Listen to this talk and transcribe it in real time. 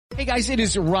Hey guys, it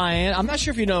is Ryan. I'm not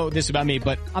sure if you know this about me,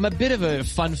 but I'm a bit of a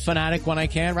fun fanatic when I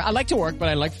can. I like to work, but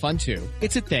I like fun too.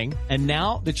 It's a thing. And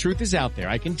now the truth is out there.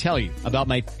 I can tell you about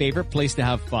my favorite place to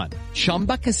have fun.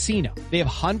 Chumba Casino. They have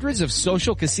hundreds of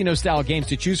social casino style games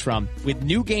to choose from with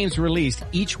new games released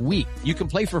each week. You can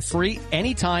play for free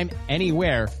anytime,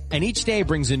 anywhere. And each day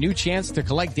brings a new chance to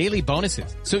collect daily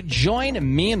bonuses. So join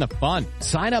me in the fun.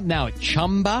 Sign up now at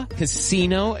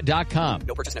ChumbaCasino.com.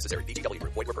 No purchase necessary. VGW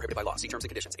Group. Void where prohibited by law. See terms and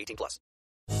conditions. 18+.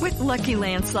 With Lucky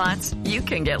Land Slots, you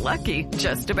can get lucky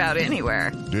just about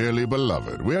anywhere. Dearly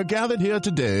beloved, we are gathered here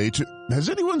today to... Has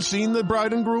anyone seen the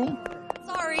bride and groom?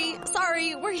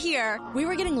 Sorry, we're here. We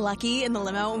were getting lucky in the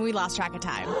limo and we lost track of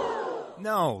time.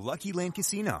 No, Lucky Land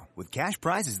Casino, with cash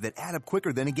prizes that add up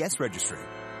quicker than a guest registry.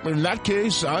 In that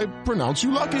case, I pronounce you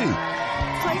lucky.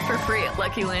 Play for free at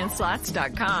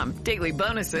LuckyLandSlots.com. Daily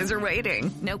bonuses are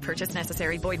waiting. No purchase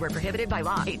necessary. Void where prohibited by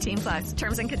law. 18+.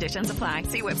 Terms and conditions apply.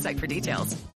 See website for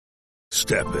details.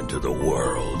 Step into the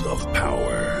world of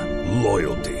power,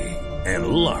 loyalty, and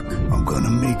luck. I'm gonna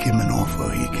make him an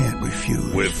offer he can't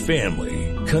refuse. With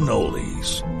family,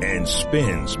 cannolis, and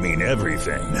spins mean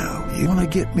everything. Now, you wanna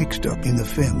get mixed up in the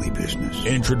family business.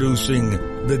 Introducing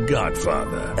The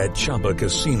Godfather at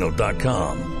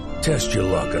ChumbaCasino.com. Test your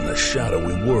luck in the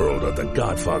shadowy world of The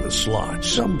Godfather slot.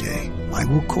 Someday, I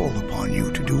will call upon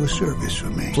you to do a service for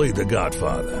me. Play The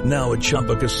Godfather, now at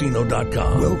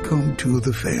ChumbaCasino.com. Welcome to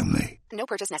the family. No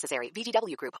purchase necessary.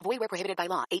 VGW Group. Void where prohibited by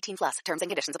law. 18+. Terms and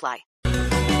conditions apply.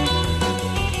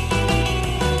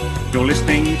 You're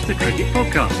listening to the Cricket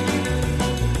Podcast.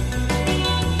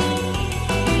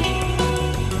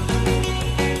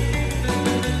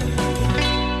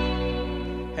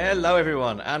 Hello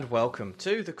everyone and welcome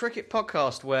to the Cricket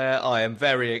Podcast, where I am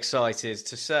very excited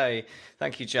to say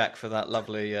thank you, Jack, for that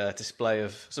lovely display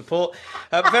of support.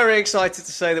 Very excited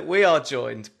to say that we are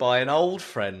joined by an old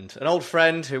friend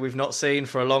who we've not seen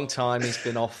for a long time. He's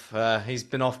been off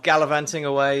gallivanting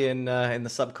away in the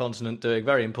subcontinent, doing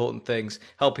very important things,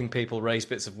 helping people raise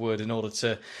bits of wood in order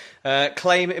to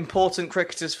claim important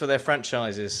cricketers for their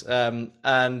franchises. And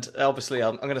obviously,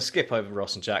 I'm going to skip over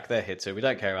Ross and Jack. They're here too. We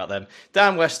don't care about them.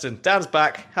 Dan Weston. Dan's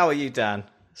back. How are you, Dan?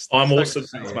 I'm awesome,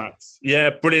 thanks, Max. Yeah,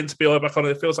 brilliant to be back on.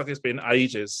 It feels like it's been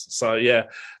ages. So yeah,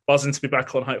 buzzing to be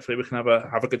back on. Hopefully we can have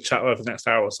a good chat over the next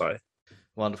hour or so.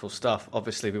 Wonderful stuff.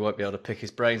 Obviously we won't be able to pick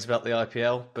his brains about the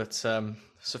IPL, but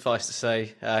suffice to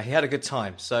say he had a good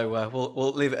time. So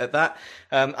we'll leave it at that.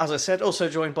 As I said, also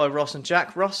joined by Ross and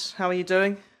Jack. Ross, how are you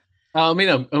doing? I mean,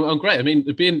 I'm great. I mean,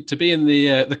 to be in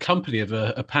the company of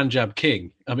a Punjab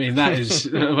king. I mean, that is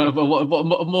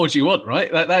what more do you want, right?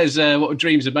 That is what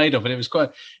dreams are made of. And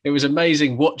it was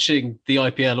amazing watching the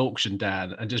IPL auction,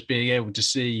 Dan, and just being able to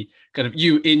see kind of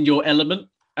you in your element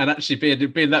and actually be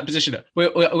in that position. We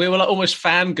were like almost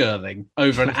fangirling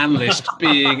over an analyst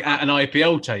being at an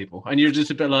IPL table, and you're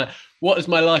just a bit like, what has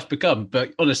my life become?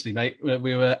 But honestly, mate,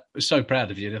 we were so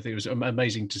proud of you. And I think it was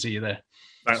amazing to see you there.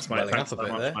 Thanks, mate. Thanks so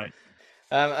much, mate.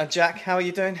 And Jack, how are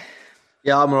you doing?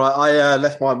 Yeah, I'm all right. I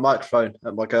left my microphone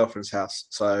at my girlfriend's house,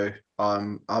 so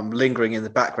I'm lingering in the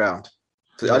background.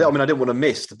 I didn't want to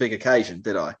miss the big occasion,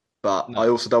 did I? But no. I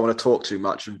also don't want to talk too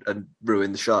much and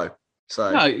ruin the show.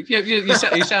 So no, you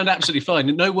sound absolutely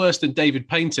fine. No worse than David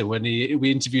Painter when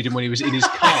we interviewed him when he was in his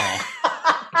car.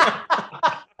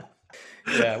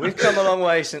 Yeah, we've come a long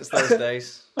way since those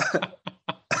days.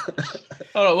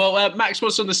 All right, well, Max,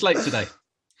 what's on the slate today?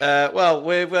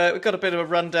 We've got a bit of a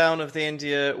rundown of the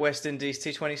India-West Indies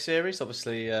T20 series.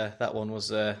 Obviously, that one was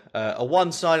a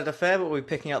one-sided affair, but we'll be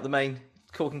picking out the main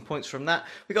talking points from that.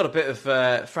 We've got a bit of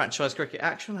franchise cricket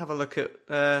action. Have a look at,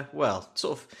 a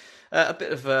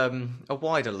bit of a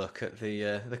wider look at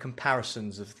the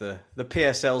comparisons of the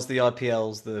PSLs, the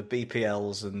IPLs, the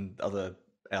BPLs, and other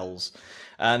L's.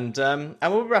 And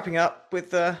we're wrapping up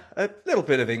with a little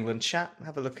bit of England chat.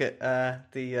 Have a look at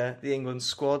the England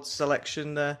squad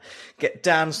selection. Get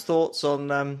Dan's thoughts on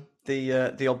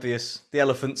the obvious, the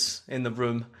elephants in the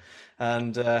room,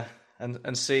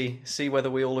 and see whether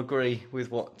we all agree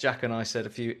with what Jack and I said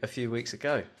a few weeks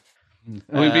ago.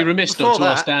 We'd be remiss not to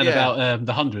ask Dan about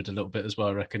the 100 a little bit as well,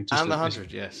 I reckon. And the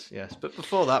 100, yes. But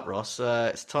before that, Ross,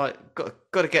 it's tight. Got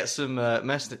to get some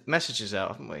messages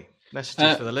out, haven't we?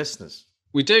 Messages for the listeners.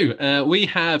 We do. We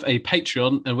have a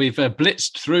Patreon, and we've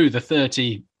blitzed through the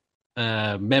 30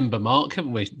 member mark,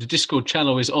 haven't we? The Discord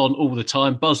channel is on all the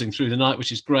time, buzzing through the night,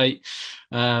 which is great.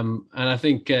 And I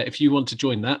think if you want to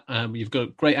join that, you've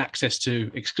got great access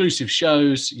to exclusive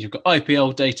shows. You've got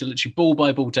IPL data, literally ball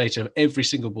by ball data of every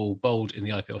single ball bowled in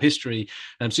the IPL history.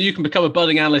 So you can become a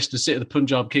budding analyst and sit at the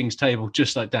Punjab Kings table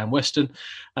just like Dan Weston.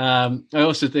 I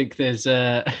also think there's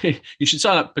you should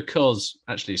sign up because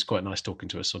actually it's quite nice talking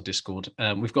to us on Discord.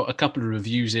 We've got a couple of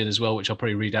reviews in as well, which I'll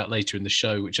probably read out later in the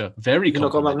show, which are very complimentary. You've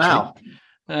not got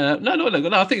them now?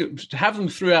 No. I think have them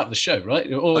throughout the show,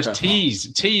 right? Always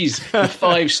tease the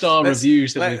 5-star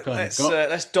reviews that we've got.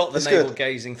 Let's dot the navel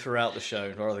gazing throughout the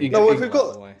show.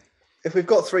 If we've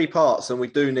got 3 parts, then we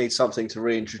do need something to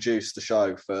reintroduce the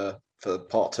show for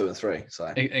part 2 and 3.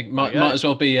 So it might as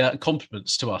well be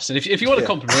compliments to us. And if you want to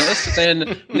compliment us,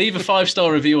 then leave a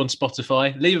 5-star review on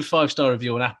Spotify, leave a 5-star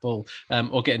review on Apple,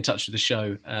 or get in touch with the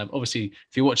show. Obviously,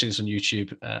 if you're watching this on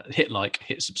YouTube, hit like,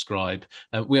 hit subscribe.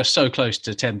 We are so close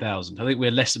to 10,000. I think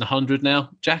we're less than 100 now.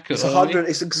 Jack, it's 100.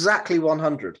 It's exactly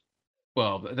 100.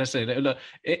 Well, let's say look,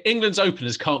 England's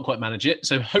openers can't quite manage it,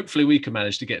 so hopefully we can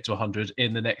manage to get to 100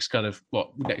 in the next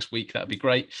next week. That'd be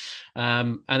great.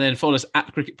 And then follow us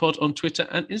at Cricket Pod on Twitter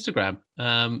and Instagram.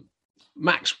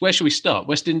 Max, where should we start?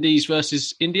 West Indies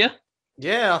versus India?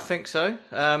 Yeah, I think so.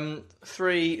 3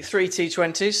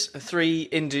 T20s, 3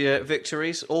 India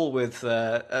victories, all with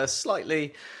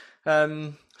slightly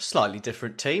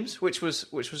different teams, which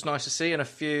was nice to see, and a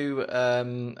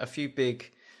few big.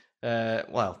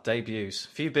 Debuts. A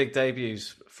few big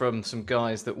debuts from some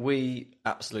guys that we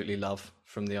absolutely love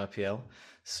from the IPL.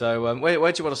 So where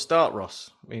do you want to start, Ross?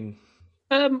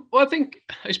 I think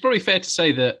it's probably fair to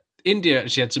say that India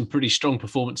actually had some pretty strong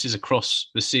performances across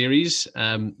the series.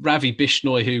 Ravi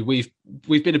Bishnoi, who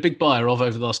we've been a big buyer of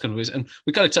over the last couple of years, and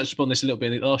we kind of touched upon this a little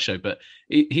bit in the last show, but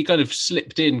he kind of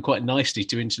slipped in quite nicely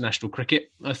to international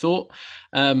cricket, I thought.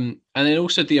 And then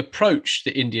also the approach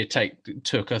that India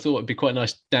took, I thought it'd be quite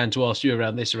nice, Dan, to ask you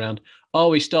around, are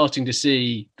we starting to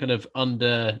see kind of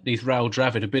underneath Rahul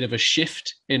Dravid a bit of a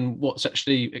shift in what's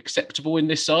actually acceptable in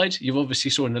this side? You've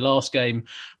obviously saw in the last game,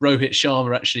 Rohit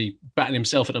Sharma actually batting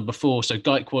himself at number 4, so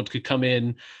Gaikwad could come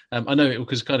in. I know it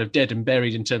was kind of dead and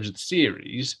buried in terms of the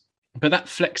series, but that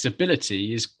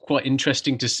flexibility is quite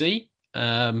interesting to see.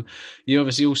 You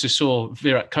obviously also saw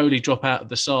Virat Kohli drop out of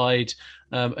the side.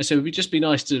 So it would just be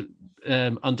nice to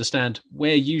understand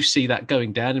where you see that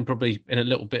going, Dan, and probably in a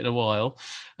little bit in a while.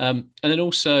 And then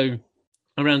also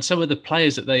around some of the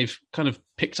players that they've kind of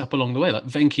picked up along the way, like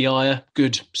Venki Iyer,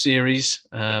 good series.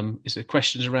 Is there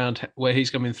questions around where he's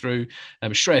coming through?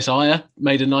 Shreyas Iyer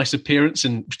made a nice appearance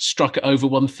and struck it over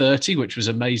 130, which was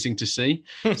amazing to see.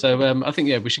 So I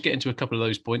think, we should get into a couple of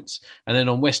those points. And then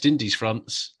on West Indies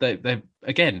fronts, they're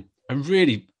again, a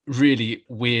really, really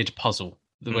weird puzzle,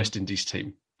 the West Indies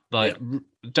team.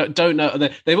 Don't know.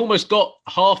 They've almost got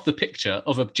half the picture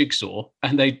of a jigsaw,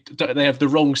 and they have the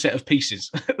wrong set of pieces,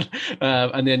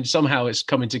 and then somehow it's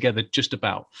coming together just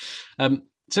about. So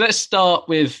let's start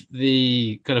with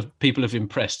the kind of people who've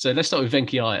impressed. So let's start with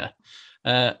Venki Iyer.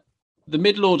 The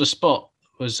middle order spot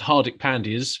was Hardik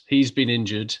Pandya's. He's been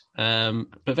injured, but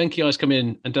Venki Iyer's come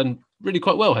in and done really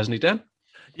quite well, hasn't he, Dan?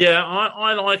 Yeah,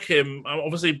 I like him.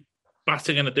 Obviously,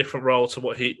 batting in a different role to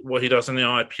what he does in the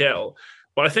IPL.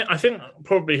 But I think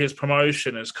probably his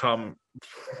promotion has come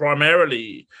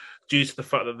primarily due to the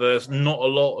fact that there's not a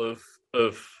lot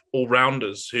of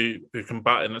all-rounders who can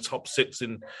bat in the top 6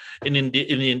 in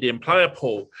the Indian player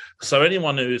pool. So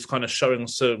anyone who is kind of showing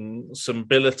some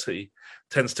ability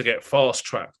tends to get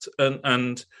fast-tracked.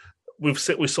 And we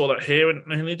saw that here,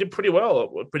 and he did pretty well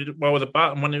with the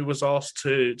bat. And when he was asked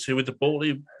to with the ball,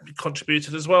 he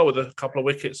contributed as well with a couple of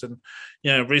wickets and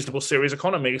reasonable series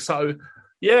economy. So.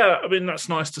 Yeah, I mean, that's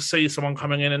nice to see someone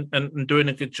coming in and doing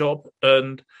a good job,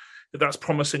 and that's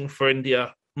promising for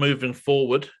India moving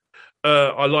forward.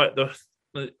 I like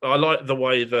the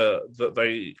way that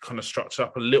they kind of structure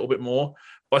up a little bit more,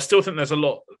 but I still think there's a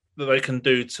lot that they can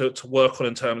do to work on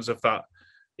in terms of that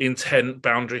intent,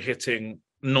 boundary hitting,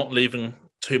 not leaving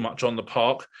too much on the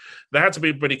park. They had to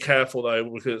be pretty careful though,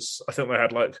 because I think they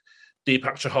had like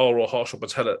Deepak Chahar or Harshal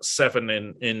Patel at 7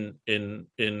 in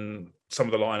some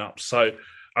of the lineups. So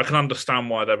I can understand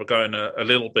why they were going a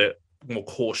little bit more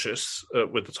cautious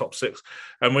with the top 6.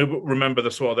 And we remember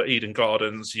as well that Eden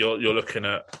Gardens, you're looking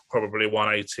at probably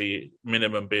 180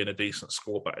 minimum being a decent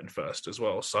score batting first as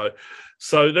well.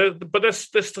 But there's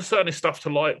certainly stuff to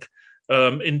like.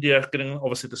 India getting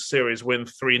obviously the series win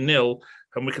 3-0,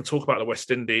 and we can talk about the West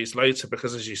Indies later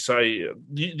because, as you say,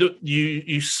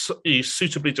 you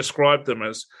suitably described them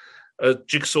as a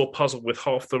jigsaw puzzle with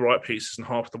half the right pieces and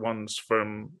half the ones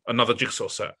from another jigsaw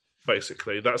set.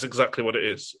 Basically, that's exactly what it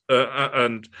is.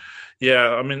 And yeah,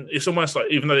 I mean, it's almost like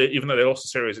even though they lost the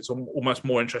series, it's almost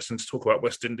more interesting to talk about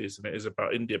West Indies than it is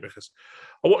about India, because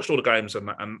I watched all the games and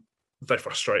they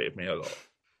frustrated me a lot.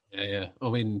 Yeah. I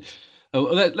mean,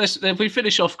 if we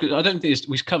finish off, because I don't think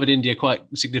we've covered India quite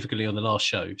significantly on the last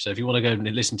show. So if you want to go and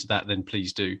listen to that, then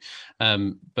please do.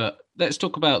 But let's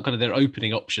talk about kind of their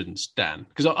opening options, Dan,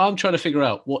 because I'm trying to figure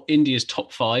out what India's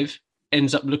top 5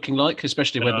 ends up looking like,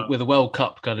 especially with the World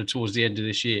Cup kind of towards the end of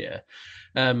this year.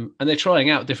 And they're trying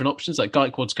out different options. Like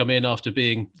Gaikwad's come in after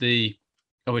being I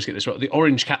always get this right, the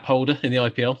orange cap holder in the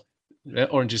IPL. Yeah,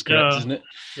 orange is correct, isn't it?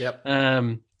 Yep.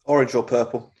 Orange or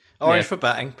purple? Orange for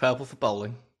batting, purple for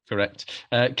bowling. Correct.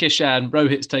 Kishan,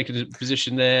 Rohit's taken a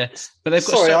position there. But they've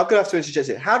got Sorry, I'm going to have to interject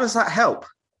it. How does that help?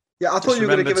 Yeah, I thought you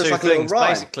were going to give us like a little rhyme.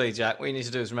 Basically, Jack, what you need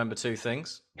to do is remember 2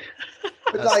 things.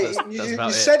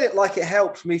 You said it like it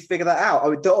helped me figure that out. I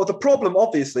mean, the problem,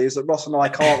 obviously, is that Ross and I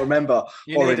can't remember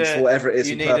orange for whatever it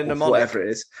is and purple for whatever it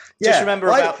is. Just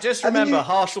remember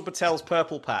Harshal Patel's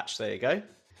purple patch. There you go.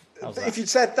 If you'd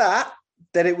said that,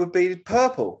 then it would be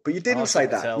purple. But you didn't say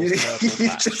that. You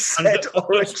just said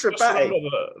orange for batting.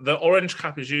 The orange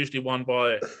cap is usually won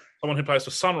by someone who plays for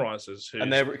Sunrisers.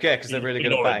 Because they're really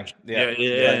good at batting.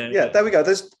 Yeah, there we go.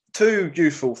 There's 2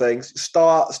 useful things.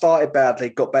 Started badly,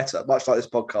 got better. Much like this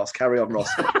podcast. Carry on, Ross.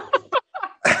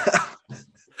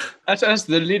 That's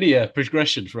the linear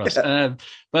progression for us. But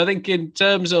I think in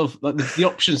terms of like the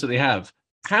options that they have,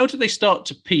 how do they start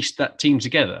to piece that team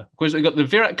together? Because they've got the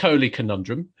Virat Kohli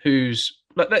conundrum, he's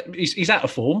out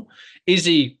of form. Is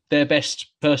he their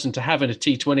best person to have in a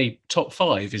T20 top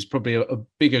 5 is probably a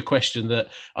bigger question that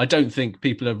I don't think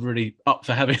people are really up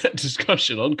for having that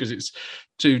discussion on, because it's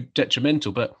too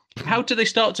detrimental. But how do they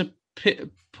start to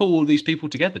pull these people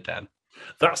together, Dan?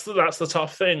 That's the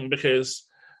tough thing, because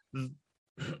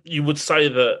you would say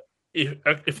that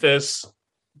if there's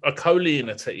a Kohli in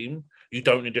a team, you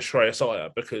don't need a Shreyas Iyer,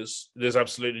 because there's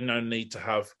absolutely no need to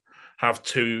have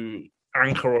 2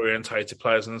 anchor-orientated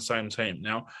players in the same team.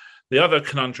 Now, the other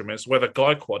conundrum is whether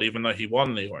Gaikwad, even though he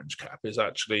won the orange cap, is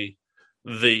actually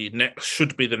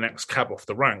should be the next cab off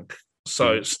the rank.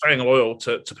 So staying loyal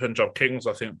to Punjab Kings,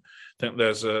 I think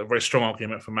there's a very strong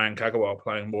argument for Mayank Agarwal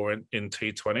playing more in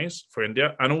T20s for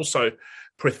India, and also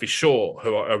Prithvi Shaw,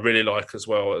 who I really like as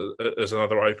well as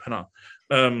another opener.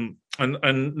 And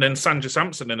then Sanjay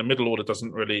Samson in the middle order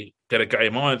doesn't really get a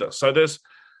game either. So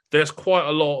there's quite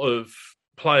a lot of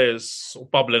players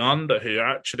bubbling under who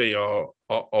actually are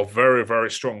very,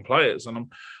 very strong players,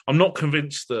 and I'm not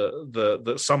convinced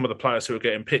that some of the players who are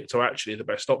getting picked are actually the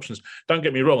best options. Don't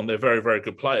get me wrong; they're very, very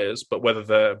good players, but whether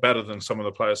they're better than some of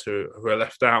the players who are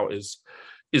left out is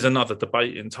another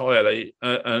debate entirely.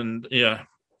 And yeah,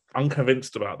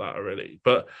 unconvinced about that really.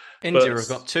 But India have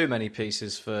got too many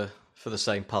pieces for the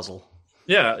same puzzle.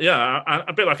 Yeah,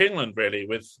 a bit like England really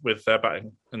with their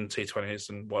batting and T20s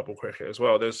and white ball cricket as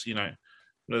well.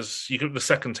 The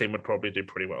second team would probably do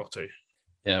pretty well too.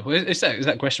 Yeah, well, it's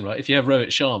that question, right? If you have Rohit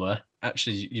Sharma,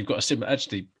 actually, you've got a similar,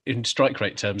 actually, in strike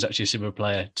rate terms, actually a similar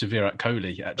player to Virat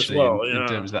Kohli, actually, in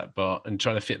terms of that bar, and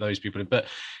trying to fit those people in. But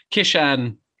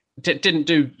Kishan didn't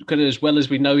do kind of as well as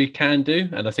we know he can do,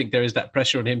 and I think there is that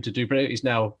pressure on him to do. He's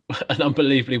now an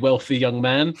unbelievably wealthy young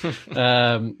man,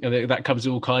 and that comes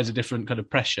with all kinds of different kind of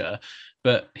pressure.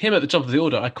 But him at the top of the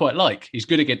order, I quite like. He's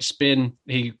good against spin.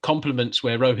 He complements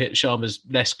where Rohit Sharma's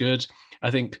less good. I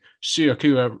think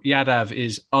Suryakumar Yadav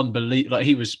is unbelievable. Like,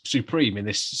 he was supreme in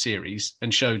this series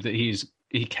and showed that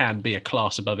he can be a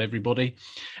class above everybody.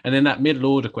 And then that middle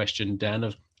order question, Dan,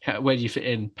 of where do you fit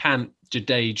in Pant,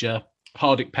 Jadeja,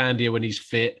 Hardik Pandya when he's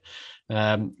fit,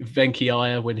 Venki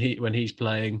Iyer when he's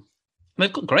playing.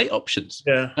 They've got great options.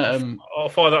 Yeah, I'll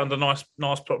find that under nice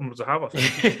problem to have, I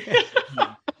think.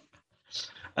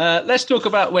 Let's talk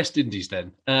about West Indies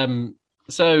then.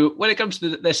 So when it comes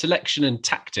to their selection and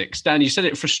tactics, Dan, you said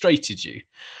it frustrated you.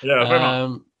 Yeah, very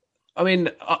much. I mean,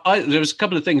 there was a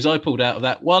couple of things I pulled out of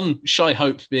that. One, Shai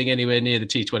Hope being anywhere near the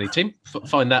T20 team.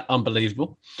 Find that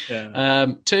unbelievable.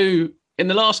 Yeah. 2, in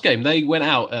the last game, they went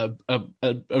out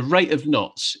a rate of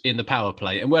knots in the power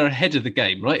play and were ahead of the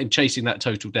game, right, in chasing that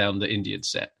total down that Indian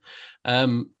set.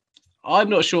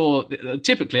 I'm not sure.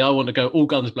 Typically, I want to go all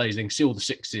guns blazing, seal the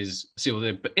sixes, seal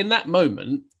them. But in that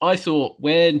moment, I thought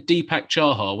when Deepak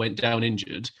Chahar went down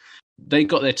injured, they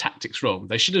got their tactics wrong.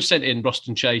 They should have sent in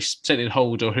Roston Chase, sent in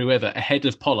Holt or whoever ahead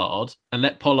of Pollard and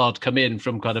let Pollard come in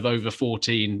from kind of over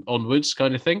 14 onwards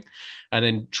kind of thing, and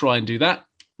then try and do that.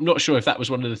 I'm not sure if that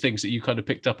was one of the things that you kind of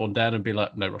picked up on, Dan, and be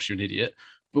like, no, Ross, you're an idiot.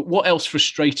 But what else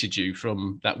frustrated you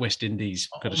from that West Indies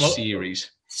kind of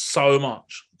series? So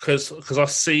much. because I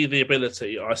see the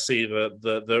ability, I see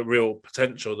the real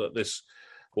potential that this,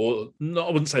 or not,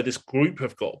 I wouldn't say this group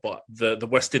have got, but the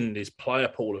West Indies player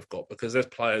pool have got, because there's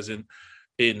players in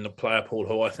the player pool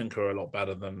who I think are a lot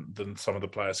better than some of the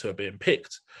players who are being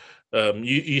picked.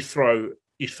 You throw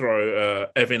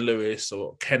Evan Lewis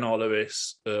or Kennar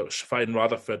Lewis, Shafane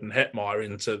Rutherford and Hetmeyer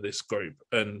into this group,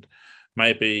 and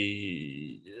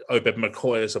maybe Obed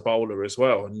McCoy as a bowler as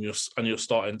well, and you're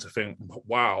starting to think,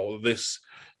 wow, this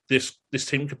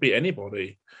team could be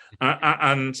anybody.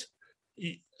 And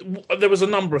there was a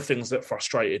number of things that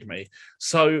frustrated me.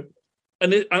 So,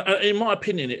 and in my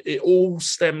opinion, it all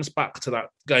stems back to that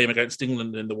game against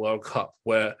England in the World Cup,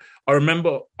 where I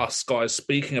remember us guys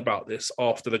speaking about this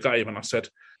after the game, and I said,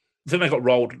 I think they got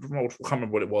rolled. I can't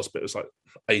remember what it was, but it was like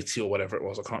 80 or whatever it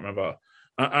was. I can't remember.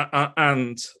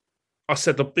 And I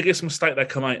said the biggest mistake they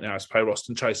can make now is play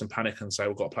Weston Chase and panic and say,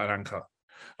 we've got to play an anchor.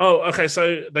 Oh, okay,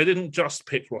 so they didn't just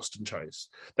pick Weston Chase.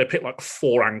 They picked like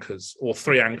 4 anchors or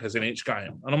 3 anchors in each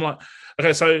game. And I'm like,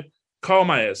 okay, so Carl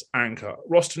Mayers, anchor.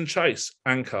 Weston Chase,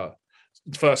 anchor.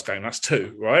 First game, that's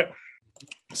 2, right?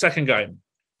 Second game,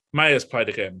 Mayers played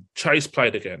again. Chase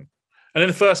played again. And in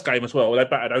the first game as well, they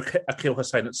batted Akil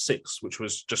Hussain at 6, which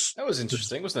was just... That was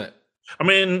interesting, wasn't it? I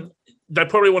mean, they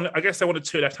probably wanted... I guess they wanted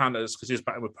 2 left-handers because he was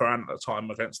batting with Paran at the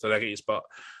time against the leggies, but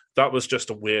that was just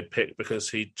a weird pick because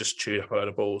he just chewed up a load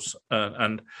of balls.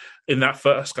 And in that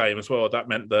first game as well, that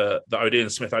meant that Odean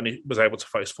Smith only was able to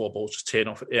face 4 balls, just teeing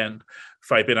off at the end.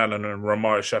 Fabian Allen and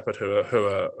Romario Shepherd, who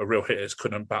are real hitters,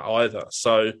 couldn't bat either.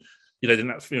 So, they didn't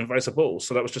have to face a ball.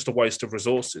 So that was just a waste of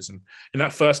resources. And in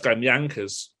that first game, the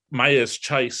anchors, Mayers,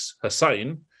 Chase,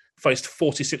 Hussain, faced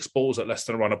 46 balls at less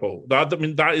than a run a ball.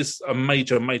 That is a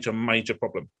major, major, major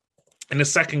problem. In the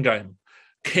second game,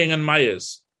 King and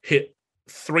Mayers hit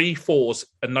 3 4s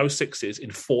and no 6s in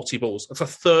 40 balls. That's a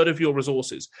third of your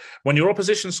resources. When your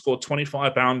opposition scored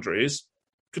 25 boundaries,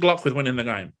 good luck with winning the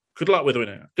game. Good luck with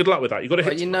winning it. Good luck with that. You've got to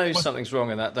hit. Something's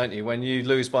wrong in that, don't you? When you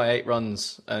lose by 8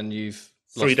 runs and you've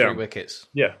lost 3 wickets.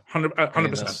 Yeah,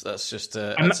 100%. That's just...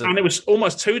 and it was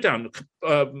almost 2 down.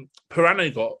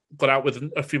 Pirani got out with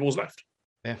a few balls left.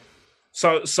 Yeah.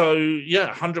 So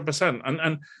yeah, 100%.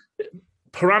 And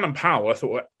Paran and Powell, I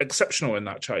thought, were exceptional in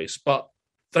that chase, but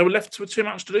they were left with too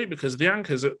much to do because the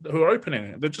anchors who are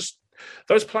opening,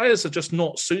 those players are just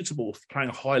not suitable for playing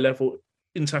a high-level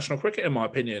international cricket, in my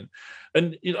opinion.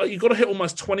 And you've got to hit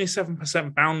almost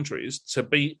 27% boundaries to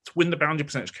win the boundary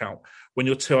percentage count when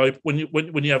you're when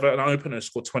you have an opener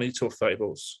score 22 or 30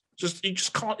 balls. You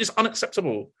just can't. It's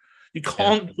unacceptable. You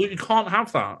can't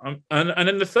have that. And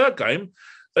in the third game,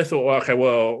 they thought, well, okay,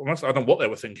 well, I don't know what they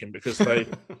were thinking because they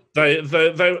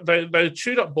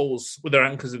chewed up balls with their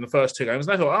anchors in the first 2 games.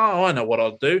 And they thought, oh, I know what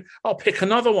I'll do. I'll pick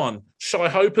another one. Shai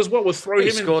Hope as well. We'll throw him in.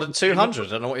 He scored at 200. I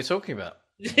don't know what you're talking about.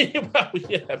 Well,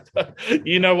 yeah, but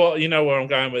you know where I'm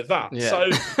going with that. Yeah.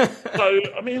 So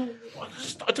I mean,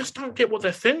 I just don't get what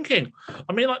they're thinking.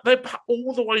 I mean, like, they pat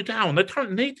all the way down. They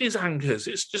don't need these anchors.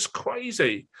 It's just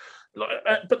crazy.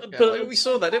 But we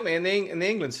saw that, didn't we, in the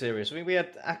England series? I mean, we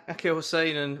had Akil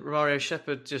Hussain and Romario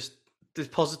Shepherd just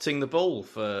depositing the ball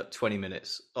for 20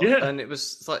 minutes. Yeah. And it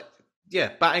was like,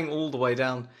 batting all the way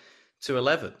down to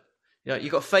 11.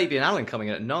 You got Fabian Allen coming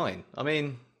in at 9. I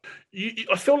mean...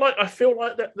 I feel like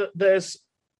that there's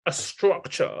a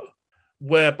structure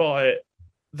whereby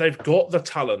they've got the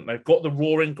talent, they've got the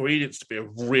raw ingredients to be a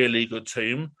really good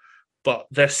team, but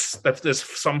there's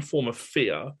some form of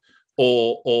fear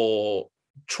or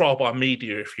trial by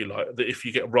media, if you like, that if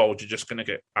you get rolled, you're just going to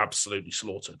get absolutely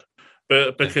slaughtered.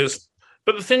 But the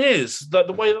thing is that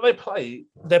the way that they play,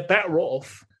 they're better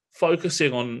off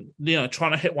focusing on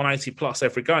trying to hit 180 plus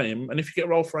every game, and if you get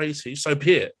rolled for 80, so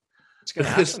be it. It's going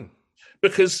to happen.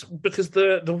 Because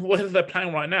the way that they're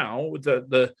playing right now, with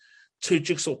the 2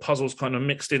 jigsaw puzzles kind of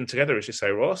mixed in together, as you say,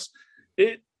 Ross,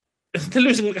 they're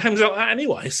losing games like that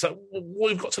anyway. So what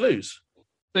have you got to lose?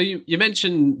 So you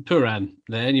mentioned Puran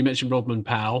there, and you mentioned Rodman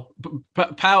Powell.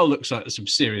 Powell looks like some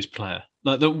serious player.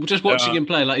 Like just watching him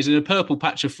play, like he's in a purple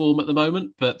patch of form at the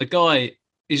moment, but the guy,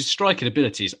 his striking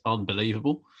ability is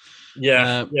unbelievable.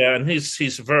 Yeah, and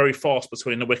he's very fast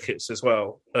between the wickets as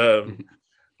well.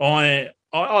 I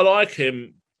like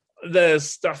him. I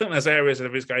think there's areas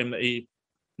of his game that he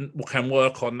can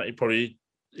work on that he probably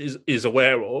is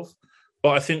aware of.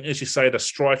 But I think, as you say, the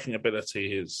striking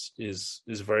ability is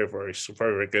very, very,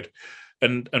 very, very good.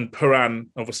 And Puran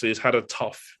obviously has had a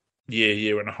tough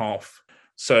year and a half.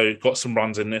 So got some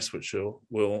runs in this, which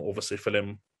will obviously fill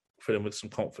him with some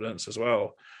confidence as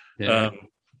well. Yeah.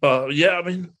 But yeah, I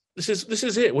mean, this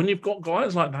is it. When you've got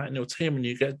guys like that in your team and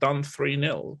you get done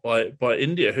 3-0 by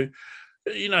India, who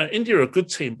India are a good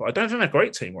team, but I don't think they're a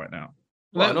great team right now.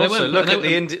 Well, and also look at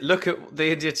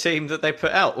the India team that they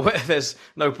put out. Where there's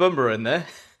no Bumrah in there.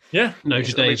 Yeah, no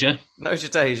Jadeja. No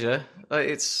Jadeja.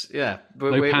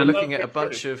 We're looking at a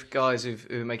bunch of guys who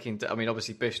are making. I mean,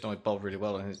 obviously Bishnoi bowled really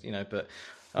well, but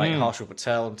Harshal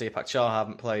Patel and Deepak Chahar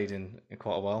haven't played in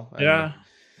quite a while. Yeah,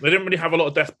 they didn't really have a lot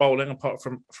of death bowling apart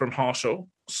from Harshal.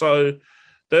 So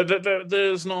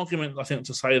there's an argument, I think,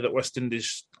 to say that West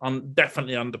Indies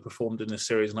definitely underperformed in this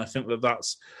series, and I think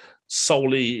that's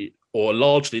solely or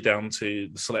largely down to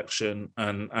the selection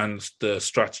and the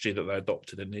strategy that they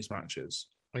adopted in these matches.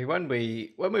 When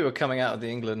we were coming out of the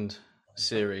England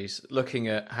series, looking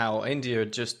at how India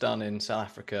had just done in South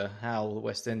Africa, how the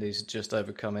West Indies had just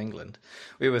overcome England,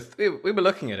 we were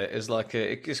looking at it as like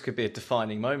this could be a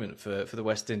defining moment for the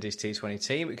West Indies T20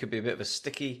 team. It could be a bit of a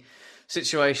sticky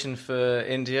situation for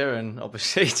India, and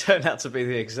obviously it turned out to be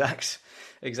the exact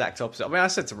opposite. I mean, I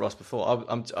said to Ross before,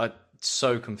 I'm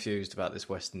so confused about this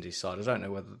West Indies side. I don't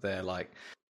know whether they're like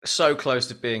so close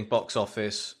to being box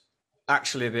office,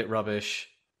 actually a bit rubbish.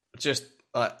 I just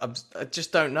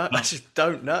don't know. I just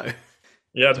don't know.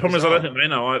 Yeah, the problem is I don't think they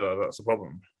know either. That's the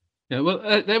problem. Yeah, well,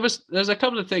 there's a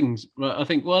couple of things. I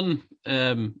think one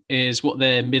is what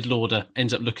their middle order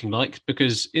ends up looking like,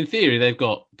 because in theory they've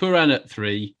got Puran at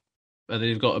 3,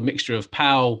 they've got a mixture of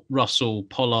Powell, Russell,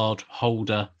 Pollard,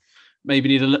 Holder. Maybe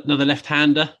need another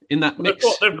left-hander in that mix.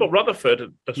 They've got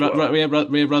Rutherford as well. Ria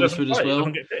Rutherford as well.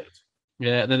 Doesn't get picked.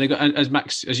 Yeah, and then they've got, as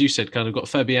Max, as you said, kind of got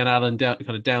Fabian Allen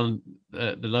down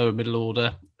the lower middle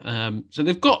order. So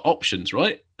they've got options,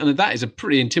 right? And that is a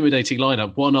pretty intimidating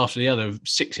lineup, one after the other of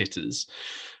 6 hitters.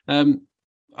 I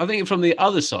think from the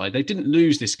other side, they didn't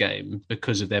lose this game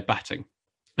because of their batting.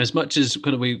 As much as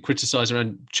kind of we criticise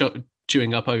around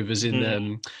chewing up overs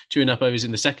in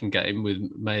the second game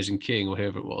with Mayers and King or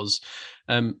whoever it was,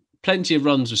 plenty of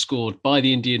runs were scored by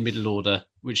the Indian middle order,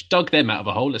 which dug them out of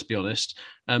a hole, let's be honest.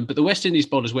 But the West Indies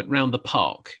bowlers went round the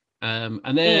park,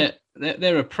 and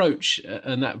their approach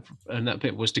and that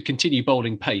bit was to continue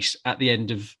bowling pace at the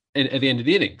end of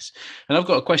the innings. And I've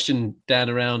got a question, Dan,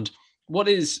 around what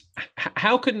is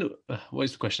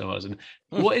the question I was in?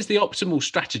 What is the optimal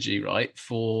strategy, right,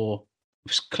 for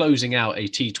closing out a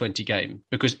T20 game?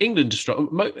 Because England are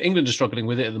struggling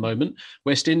with it at the moment.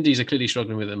 West Indies are clearly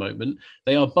struggling with it at the moment.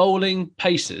 They are bowling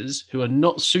pacers who are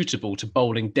not suitable to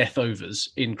bowling death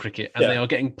overs in cricket, and they are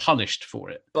getting punished for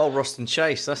it. Bowl Roston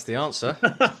Chase, that's the answer.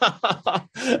 I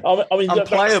mean,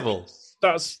 unplayable.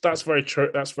 That's very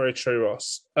true. That's very true,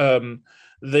 Ross. I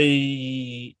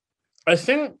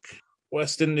think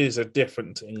West Indies are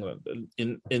different to England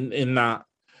in that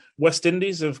West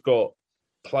Indies have got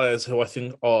players who I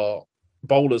think are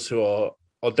bowlers who are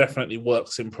definitely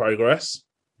works in progress,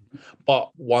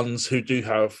 but ones who do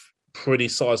have pretty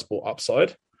sizable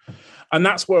upside. And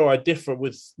that's where I differ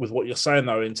with what you're saying,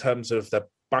 though, in terms of the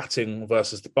batting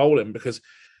versus the bowling, because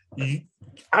you,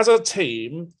 as a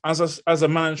team, as a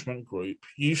management group,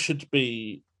 you should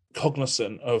be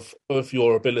cognizant of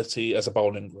your ability as a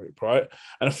bowling group, right?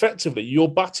 And effectively, your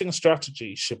batting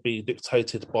strategy should be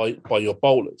dictated by your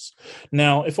bowlers.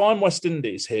 Now, if I'm West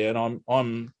Indies here and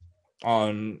I'm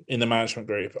in the management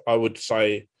group, I would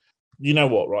say, you know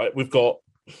what, right? We've got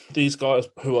these guys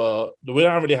we don't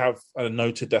really have a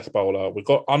noted death bowler. We've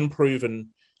got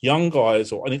unproven young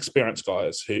guys or inexperienced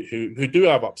guys who do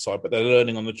have upside, but they're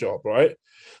learning on the job, right?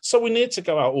 So we need to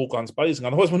go out all guns blazing,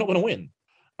 otherwise we're not going to win.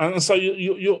 And so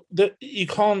you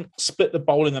can't split the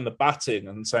bowling and the batting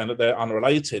and saying that they're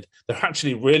unrelated. They're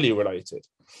actually really related.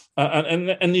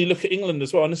 And you look at England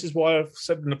as well, and this is why I've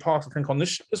said in the past, I think on this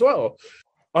show as well,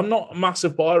 I'm not a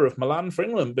massive buyer of Milan for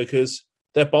England because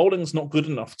their bowling's not good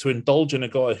enough to indulge in a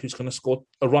guy who's going to score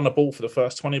a run a ball for the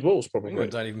first 20 balls, probably.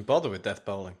 England don't even bother with death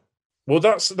bowling. Well,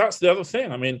 that's the other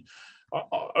thing. I mean,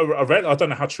 I read, I don't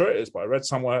know how true it is, but I read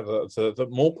somewhere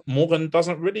that Morgan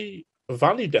doesn't really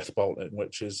value death bowling,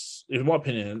 which is, in my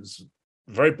opinion, is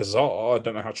very bizarre. I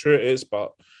don't know how true it is,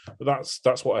 but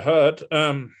that's what I heard.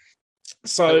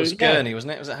 So it was Gurney,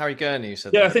 wasn't it? Was it Harry Gurney who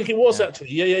said that? Yeah, I think it was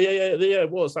actually. Yeah, it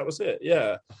was. That was it.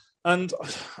 Yeah. And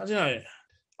I don't know.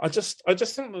 I just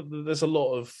think that there's a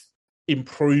lot of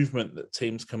improvement that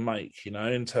teams can make,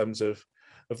 in terms of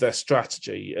their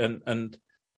strategy. And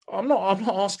I'm not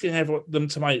asking them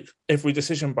to make every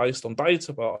decision based on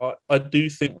data, but I do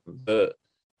think that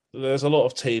there's a lot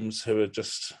of teams who are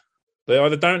just, they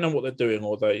either don't know what they're doing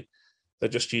or they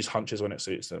just use hunches when it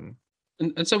suits them.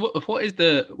 And so what is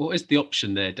the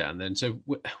option there, Dan? Then so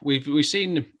we've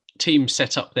seen teams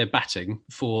set up their batting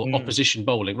for opposition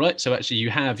bowling, right? So actually you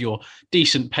have your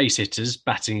decent pace hitters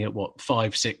batting at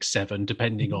 5, 6, 7,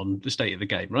 depending on the state of the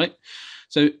game, right?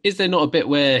 So is there not a bit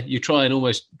where you try and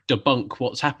almost debunk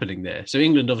what's happening there? So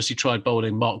England obviously tried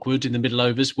bowling Mark Wood in the middle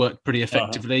overs, worked pretty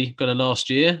effectively kind of last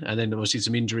year. And then obviously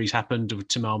some injuries happened with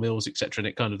Tamal Mills, etc. And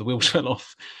it kind of the wheels fell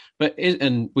off.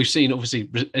 And we've seen obviously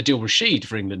Adil Rashid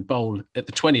for England bowl at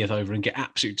the 20th over and get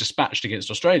absolutely dispatched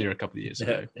against Australia a couple of years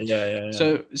ago. Yeah.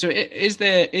 So is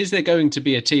there going to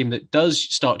be a team that does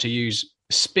start to use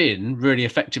spin really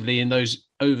effectively in those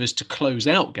overs to close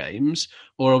out games,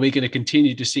 or are we going to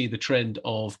continue to see the trend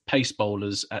of pace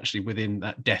bowlers actually within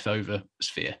that death over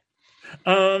sphere?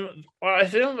 I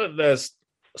think that there's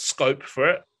scope for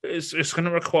it. It's going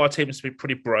to require teams to be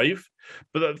pretty brave,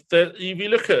 but if you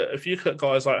look at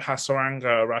guys like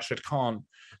Hasaranga, Rashid Khan,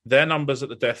 their numbers at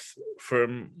the death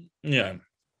from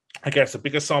I guess a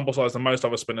bigger sample size than most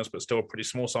other spinners, but still a pretty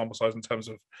small sample size in terms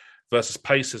of versus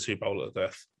pacers who bowl at the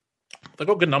death. They've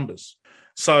got good numbers.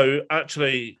 So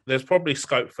actually, there's probably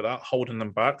scope for that, holding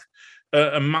them back.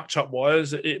 And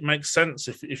matchup-wise, it makes sense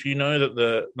if you know that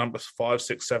the numbers 5,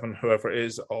 6, 7, whoever it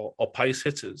is, are pace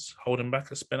hitters, holding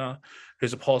back a spinner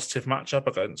who's a positive matchup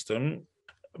against them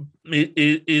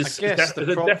is a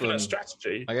definite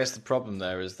strategy. I guess the problem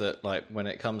there is that, like, when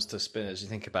it comes to spinners, you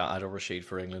think about Adil Rashid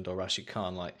for England or Rashid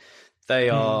Khan, like, they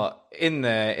are in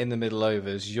there in the middle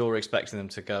overs. You're expecting them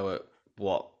to go at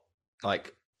what,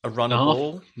 like, a run a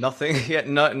ball, nothing.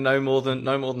 No more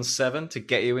than 7 to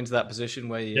get you into that position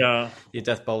where your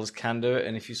death bowlers can do it.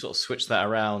 And if you sort of switch that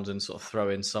around and sort of throw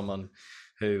in someone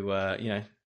who,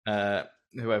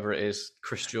 whoever it is,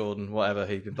 Chris Jordan, whatever,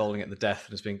 who's been bowling at the death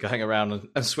and has been going around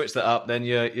and switch that up, then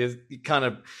you're kind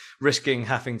of risking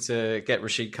having to get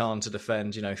Rashid Khan to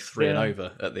defend, 3 and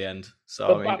over at the end.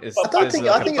 So I think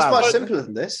it's much simpler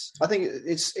than this. I think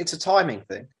it's a timing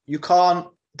thing. You can't.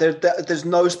 There's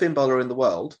no spin bowler in the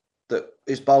world that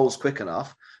is bowls quick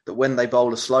enough that when they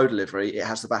bowl a slow delivery, it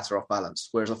has the batter off balance,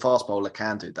 whereas a fast bowler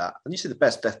can do that. And you see the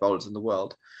best death bowlers in the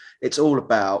world. It's all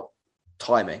about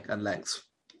timing and length.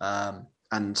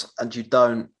 And you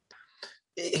don't...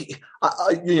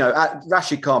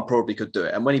 Rashid Khan probably could do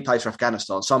it. And when he plays for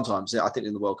Afghanistan, sometimes, I think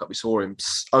in the World Cup, we saw him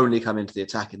only come into the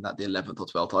attack in the 11th or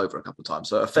 12th over a couple of times.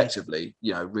 So effectively,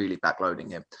 really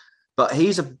backloading him. But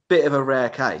he's a bit of a rare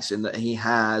case in that he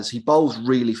bowls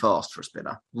really fast for a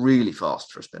spinner,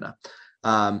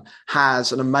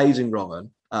 has an amazing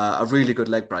wrong a really good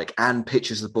leg break, and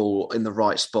pitches the ball in the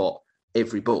right spot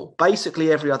every ball.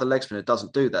 Basically, every other leg spinner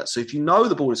doesn't do that. So if you know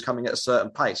the ball is coming at a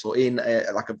certain pace or in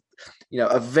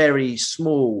a very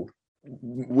small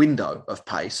window of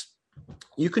pace,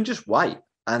 you can just wait.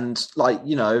 And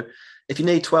if you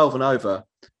need 12 and over,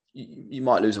 you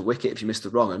might lose a wicket if you miss the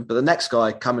wrong one, but the next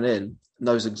guy coming in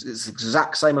knows it's the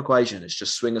exact same equation. It's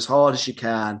just swing as hard as you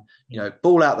can,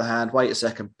 ball out the hand, wait a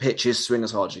second, pitches, swing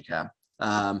as hard as you can.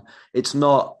 It's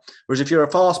not, whereas if you're a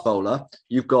fast bowler,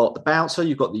 you've got the bouncer,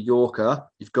 you've got the Yorker,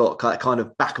 you've got kind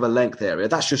of back of a length area.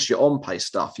 That's just your on-pace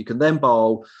stuff. You can then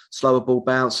bowl slower ball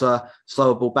bouncer,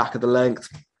 slower ball back of the length.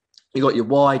 You got your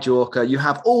wide Yorker. You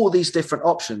have all these different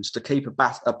options to keep a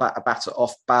batter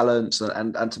off balance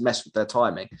and to mess with their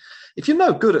timing. If you're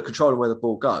no good at controlling where the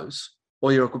ball goes,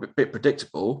 or you're a bit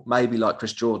predictable, maybe like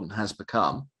Chris Jordan has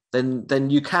become, then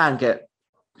you can get,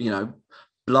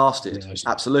 blasted. Yeah,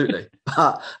 absolutely.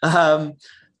 But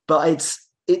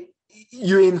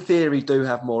you in theory do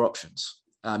have more options.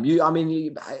 At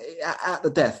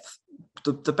the death,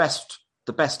 the best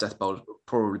death bowlers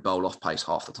probably bowl off pace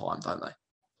half the time, don't they?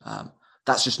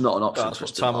 That's just not an option. That's what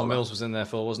Tamal Mills was in there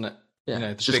for, wasn't it? Yeah,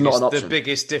 it's just not an option. The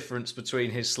biggest difference between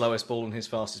his slowest ball and his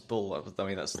fastest ball.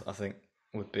 I think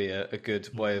would be a good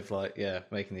way of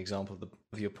making the example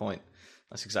of your point.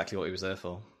 That's exactly what he was there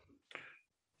for.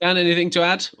 Dan, anything to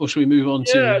add, or should we move on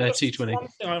to T20?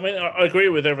 I agree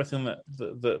with everything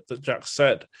that Jack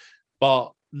said,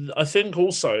 but I think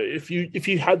also if you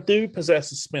do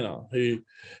possess a spinner who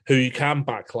you can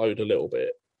backload a little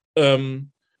bit,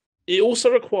 it also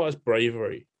requires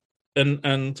bravery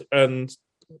and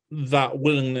that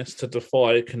willingness to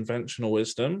defy conventional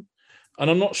wisdom. And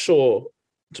I'm not sure,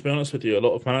 to be honest with you, a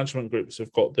lot of management groups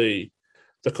have got the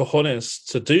cojones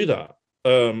to do that.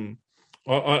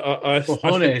 I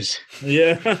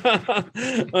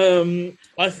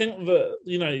think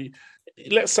that,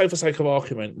 let's say for sake of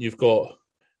argument, you're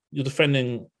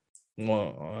defending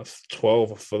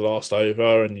 12 off the last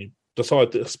over and you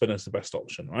decide that the spinner's the best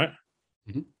option, right?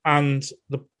 Mm-hmm. And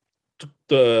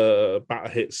the batter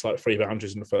hits like 3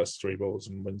 boundaries in the first 3 balls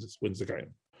and wins the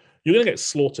game. You're going to get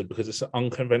slaughtered because it's an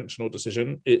unconventional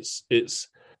decision.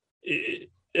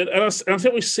 And I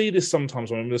think we see this sometimes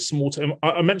when there's small team.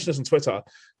 I mentioned this on Twitter.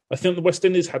 I think the West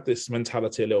Indies had this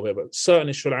mentality a little bit, but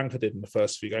certainly Sri Lanka did in the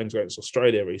first few games against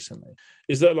Australia recently,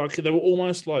 is that like they were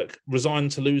almost like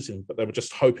resigned to losing, but they were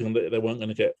just hoping that they weren't going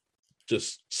to get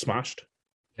just smashed.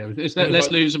 Yeah,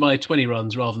 let's lose by 20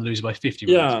 runs rather than lose by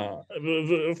 50 runs.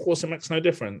 Yeah, of course it makes no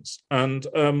difference. And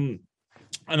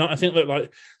I think that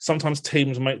like sometimes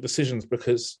teams make decisions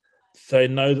because they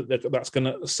know that that's going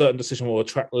to, a certain decision will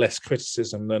attract less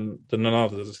criticism than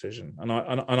another decision. And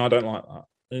I don't like that.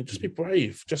 And just be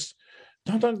brave. Just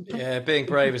don't. Yeah, being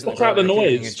brave isn't out the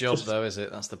noise. A job, though, is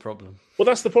it? That's the problem. Well,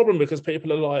 that's the problem because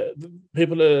people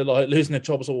are like losing their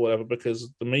jobs or whatever because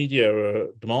the media are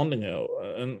demanding it,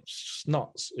 and it's just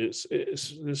nuts.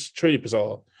 It's truly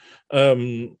bizarre.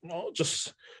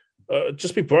 Just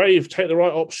be brave, take the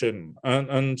right option,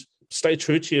 and stay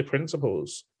true to your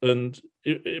principles, and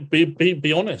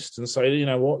be honest and say, you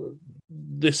know what,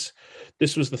 this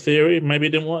was the theory. Maybe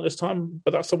it didn't work this time,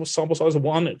 but that's a sample size of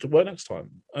one. It could work next time.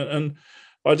 And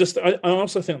I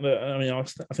also think that,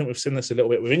 I think we've seen this a little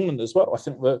bit with England as well. I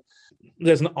think that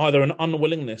there's either an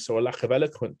unwillingness or a lack of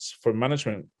eloquence from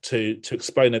management to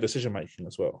explain their decision making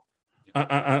as well.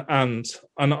 And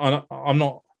I'm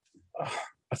not.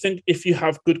 I think if you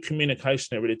have good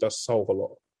communication, it really does solve a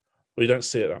lot. But you don't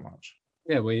see it that much.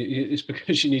 Yeah, well, it's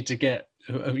because you need to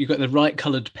you've got the right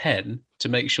coloured pen to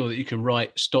make sure that you can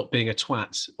write "Stop being a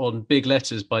twat" on big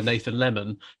letters by Nathan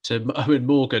Lemon to Owen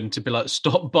Morgan to be like,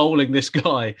 "Stop bowling this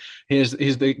guy. Here's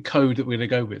the code that we're going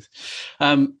to go with."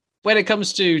 When it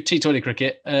comes to T20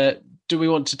 cricket, do we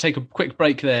want to take a quick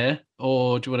break there,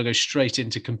 or do you want to go straight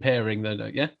into comparing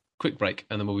the? Yeah, quick break,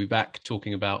 and then we'll be back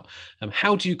talking about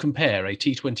how do you compare a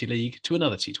T20 league to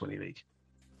another T20 league.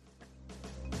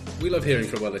 We love hearing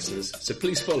from our listeners, so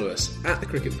please follow us at The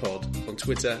Cricket Pod on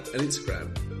Twitter and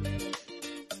Instagram.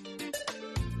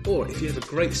 Or if you have a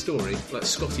great story, like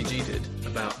Scotty G did,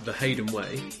 about the Hayden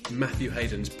Way, Matthew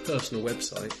Hayden's personal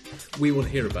website, we want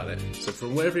to hear about it. So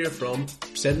from wherever you're from,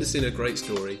 send us in a great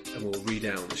story and we'll read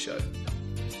out on the show.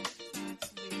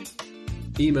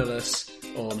 Email us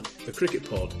on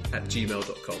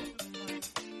thecricketpod@gmail.com.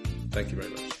 Thank you very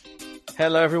much.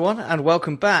 Hello, everyone, and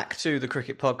welcome back to the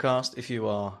Cricket Podcast if you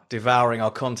are devouring our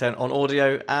content on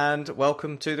audio, and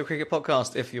welcome to the Cricket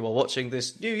Podcast if you are watching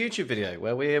this new YouTube video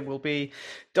where we will be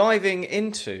diving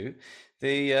into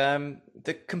the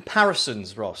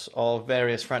comparisons, Ross, of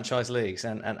various franchise leagues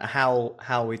and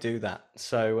how we do that.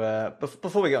 So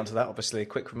before we get onto that, obviously, a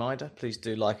quick reminder, please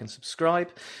do like and subscribe,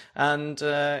 and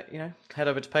head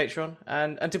over to Patreon.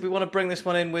 And did we want to bring this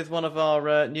one in with one of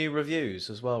our new reviews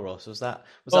as well, Ross? Was that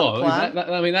the plan?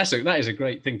 That is a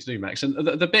great thing to do, Max. And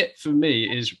the bit for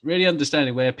me is really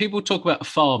understanding where people talk about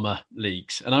farmer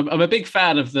leagues, and I'm a big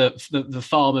fan of the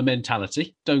farmer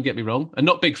mentality. Don't get me wrong, and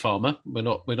not big pharma. We're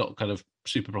not kind of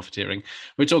super profiteering.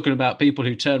 We're talking about people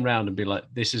who turn around and be like,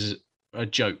 this is a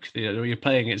joke. You're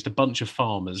playing against a bunch of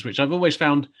farmers, which I've always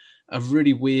found a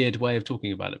really weird way of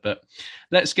talking about it. But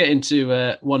let's get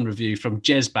into one review from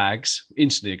Jez Bags,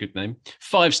 instantly a good name.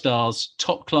 5 stars,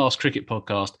 top class cricket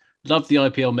podcast. Love the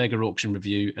IPL mega auction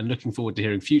review and looking forward to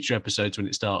hearing future episodes when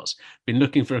it starts. Been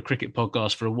looking for a cricket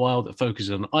podcast for a while that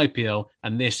focuses on IPL,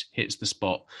 and this hits the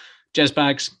spot. Jez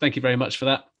Bags, thank you very much for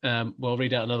that. We'll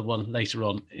read out another one later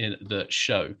on in the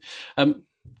show.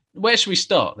 Where should we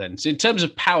start then? So in terms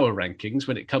of power rankings,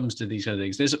 when it comes to these kind of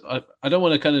things, I don't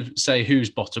want to kind of say who's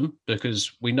bottom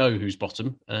because we know who's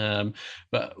bottom.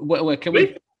 But where can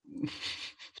we?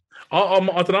 I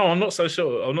don't know. I'm not so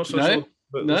sure. I'm not so sure.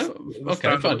 No?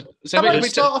 Okay, fine. So how about we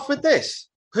start off with this?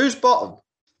 Who's bottom?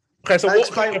 Okay, so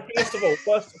first of all,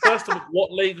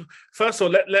 what league? First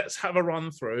of all, let's have a run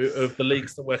through of the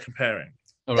leagues that we're comparing.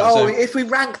 Right, if we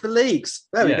rank the leagues,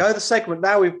 there we go. The segment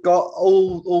now we've got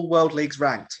all world leagues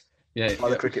ranked. Yeah, by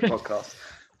the Cricket Podcast.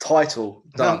 Title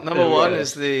done. Number one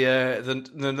is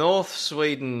the North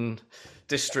Sweden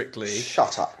District League.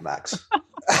 Shut up, Max.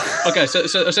 Okay, so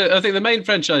I think the main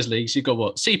franchise leagues you've got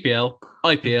what? CPL,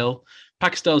 IPL,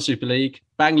 Pakistan Super League,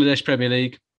 Bangladesh Premier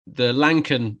League, the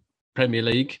Lankan Premier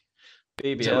League.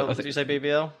 BBL. Did you say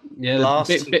BBL? Yeah,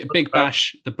 the Big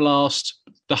Bash, the Blast.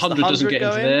 The 100 doesn't get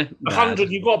into there. The 100,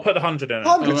 you've got to put the 100 in.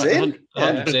 100's in.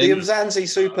 The Mzansi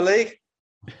Super League.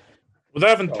 Well, they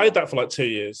haven't played that for like 2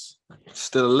 years.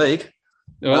 Still a league.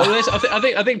 Well,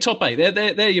 I think top 8.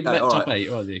 They're your top 8,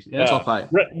 aren't they? Yeah. Top 8.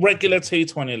 Regular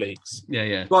T20 leagues.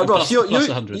 Yeah. Right, Ross, plus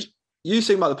 100. You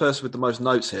seem like the person with the most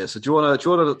notes here. So do you want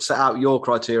to set out your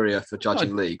criteria for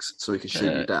judging leagues so we can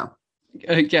shoot you down?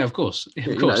 Yeah, of course.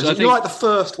 Of course. You're like the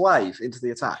first wave into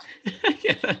the attack.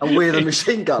 And we're the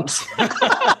machine guns.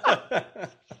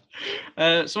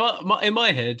 In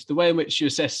my head, the way in which you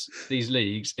assess these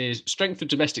leagues is strength of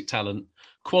domestic talent,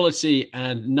 quality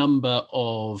and number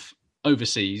of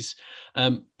overseas,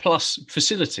 plus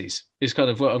facilities is kind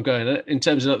of what I'm going at in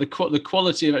terms of like the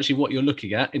quality of actually what you're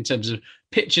looking at in terms of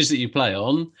pitches that you play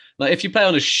on. Like if you play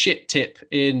on a shit tip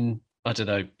in, I don't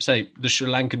know, say the Sri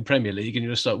Lankan Premier League, and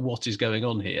you're just like, what is going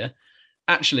on here?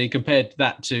 Actually, compared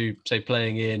that to say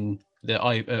playing in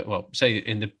say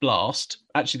in the Blast,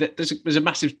 actually there's a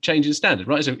massive change in standard,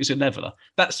 right? So it's a leveler.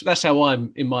 That's how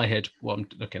I'm in my head what I'm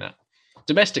looking at.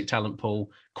 Domestic talent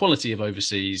pool, quality of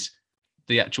overseas,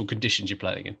 the actual conditions you're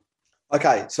playing in.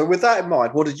 Okay, so with that in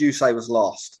mind, what did you say was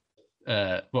last?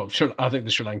 I think the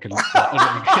Sri Lankan is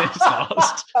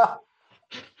last.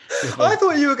 I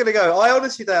thought you were going to go. I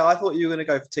thought you were going to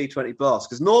go for T20 Blast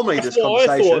because normally that's why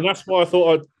I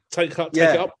thought I'd take it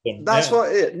up.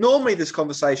 Normally this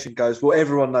conversation goes, well,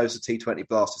 everyone knows the T20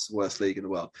 Blast is the worst league in the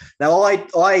world. Now,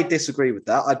 I disagree with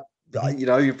that.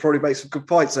 You probably make some good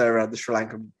points there around the Sri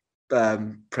Lankan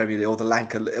Premier League or the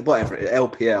Lanka, whatever,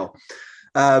 LPL.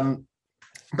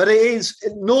 But it is,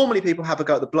 normally people have a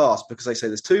go at the Blast because they say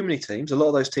there's too many teams. A lot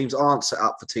of those teams aren't set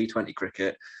up for T20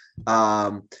 cricket.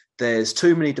 There's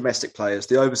too many domestic players.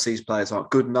 The overseas players aren't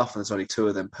good enough, and there's only 2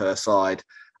 of them per side.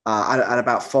 And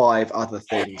about 5 other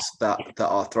things that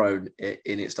are thrown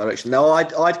in its direction. Now,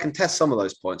 I'd contest some of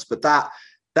those points, but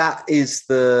that's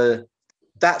the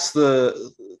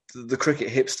cricket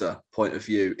hipster point of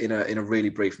view in a really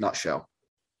brief nutshell.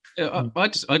 Yeah, I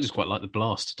just quite like the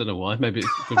Blast. Don't know why. Maybe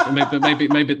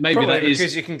that is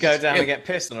because you can go down and get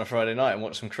pissed on a Friday night and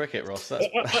watch some cricket, Ross. That's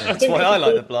why I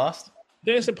like the Blast. I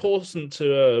think it's important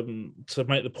to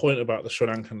make the point about the Sri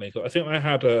Lankan League. I think they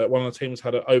had one of the teams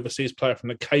had an overseas player from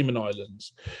the Cayman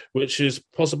Islands, which is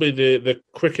possibly the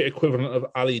cricket equivalent of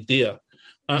Ali Dia.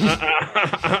 If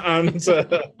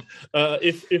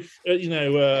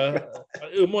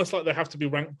almost like they have to be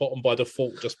ranked bottom by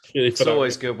default, just purely for it's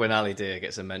always good when Ali Dia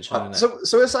gets a mention. So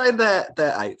we're saying they're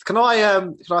 8th. Can I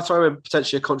throw in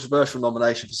potentially a controversial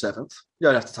nomination for 7th? You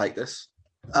don't have to take this.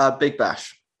 Big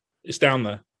Bash. It's down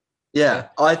there. Yeah,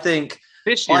 I think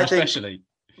this year especially.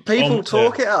 People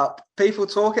talk it up,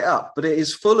 but it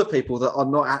is full of people that are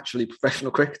not actually professional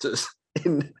cricketers.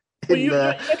 You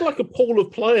had like a pool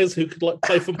of players who could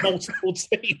play for multiple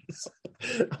teams.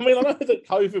 I mean, I know that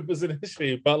COVID was an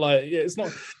issue, but it's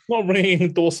not ringing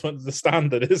endorsement of the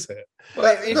standard, is it?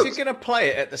 Well, if you're going to play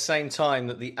it at the same time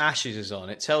that the Ashes is on,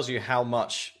 it tells you how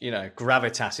much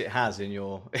gravitas it has in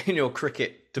your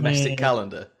cricket domestic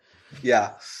calendar.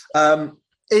 Yeah. I mean,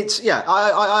 it's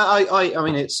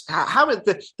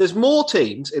there's more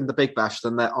teams in the Big Bash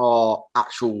than there are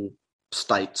actual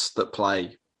states that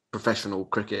play professional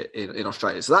cricket in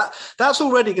Australia. So that's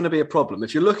already going to be a problem.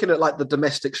 If you're looking at the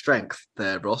domestic strength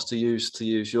there, Ross, to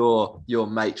use your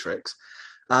matrix,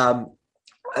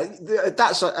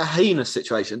 that's a heinous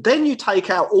situation. Then you take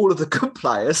out all of the good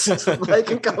players so they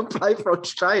can go and play for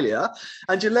Australia,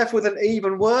 and you're left with an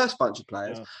even worse bunch of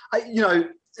players. Yeah.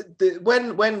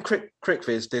 When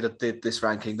CricViz did this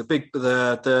ranking, the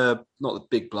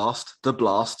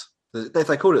Blast. If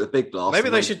they called it the Big Blast, maybe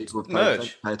they should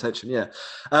merge. Pay attention, yeah.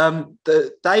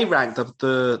 They ranked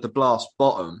the Blast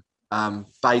bottom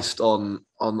based on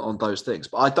those things,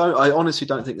 but I honestly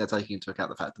don't think they're taking into account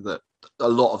the fact that a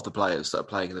lot of the players that are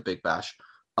playing in the Big Bash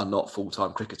are not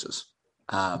full-time cricketers.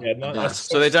 So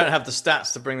they don't have the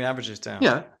stats to bring the averages down.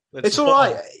 Yeah, it's all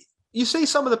right. You see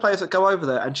some of the players that go over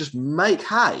there and just make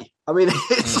hay. I mean,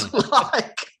 it's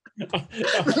like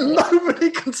nobody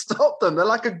can stop them. They're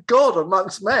like a god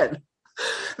amongst men.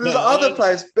 The other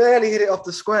players barely hit it off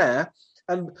the square,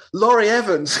 and Laurie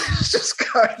Evans is just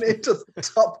going into the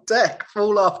top deck,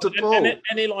 ball after ball.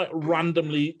 Any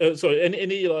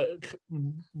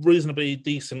reasonably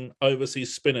decent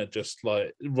overseas spinner just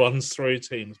runs through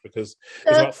teams because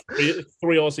there's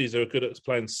three Aussies who are good at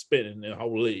playing spin in the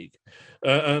whole league.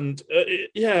 I'm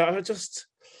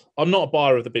not a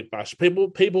buyer of the Big Bash.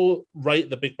 People rate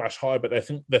the Big Bash high, but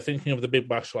they're thinking of the Big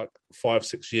Bash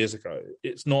 5-6 years ago.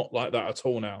 It's not like that at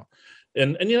all now.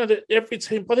 And every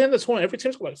team by the end of the tournament, every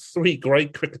team's got 3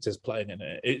 great cricketers playing in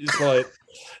it.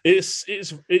 It's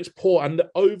it's poor, and the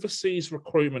overseas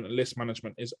recruitment and list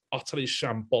management is utterly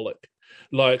shambolic.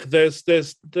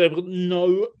 There's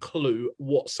no clue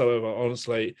whatsoever.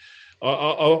 Honestly,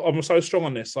 I'm so strong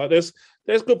on this. There's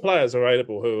good players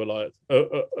available who are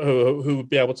who would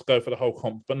be able to go for the whole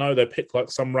comp, but no, they pick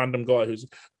some random guy who's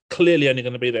clearly only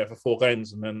going to be there for 4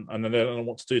 games, and then they don't know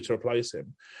what to do to replace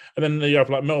him. And then you have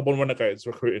Melbourne Renegades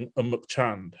recruiting a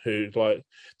Chand who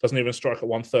doesn't even strike at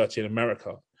 130 in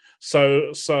America.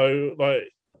 So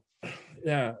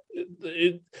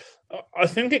I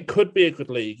think it could be a good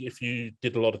league if you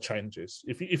did a lot of changes.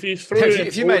 If you threw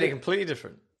if you made it completely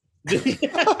different.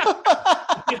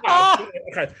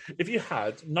 If you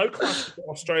had no classic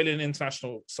Australian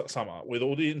international summer with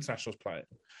all the internationals playing,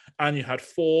 and you had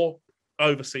 4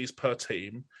 overseas per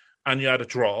team, and you had a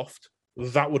draft,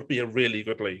 that would be a really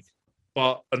good league.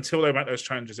 But until they make those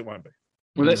changes, it won't be.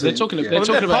 Well, they're talking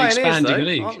about expanding the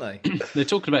league. Aren't they? They're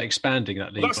talking about expanding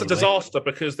that league. Well, that's a disaster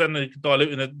because then they're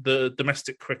diluting the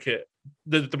domestic cricket,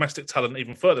 the domestic talent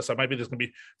even further. So maybe there's going to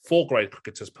be 4 grade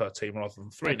cricketers per team rather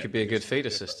than 3. It could be a good feeder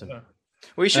system. Yeah.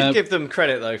 We should give them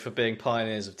credit though for being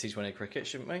pioneers of T20 cricket,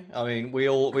 shouldn't we? I mean, we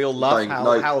all love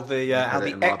how the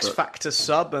X Factor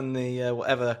sub and the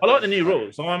whatever. I like the new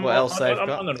rules. What else they've got?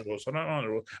 I don't know the rules. I don't know the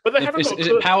rules. But they haven't. Is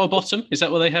it power bottom? Is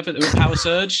that what they have? It power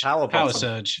surge. Power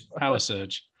surge.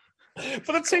 But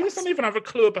the teams don't even have a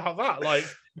clue about that. Like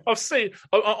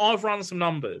I've run some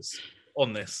numbers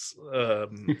on this,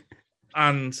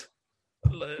 and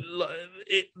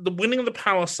the winning the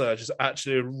power surge is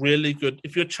actually a really good.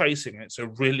 If you're chasing it, it's a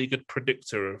really good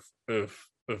predictor of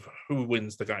who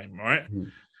wins the game, right?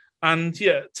 Mm. And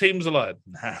yeah, teams are like,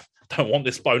 nah, don't want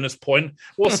this bonus point.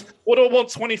 What do I want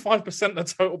 25% of the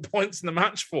total points in the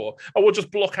match for? I will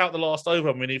just block out the last over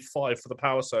and we need 5 for the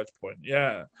power surge point.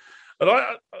 Yeah.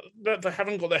 And they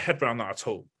haven't got their head around that at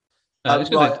all.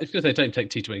 It's because they don't take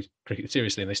T20 cricket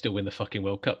seriously and they still win the fucking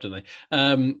World Cup, don't they?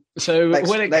 So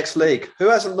next league. Who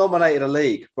hasn't nominated a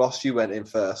league? Ross, you went in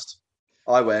first.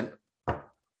 I went.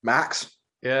 Max?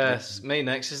 Yes, me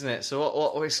next, isn't it?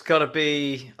 So what it's got to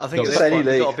be... I think it's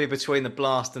got to be between the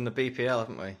Blast and the BPL,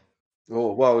 haven't we?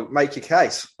 Oh, well, make your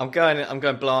case. I'm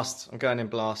going Blast. I'm going in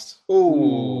Blast.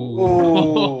 Ooh.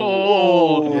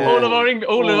 Yeah.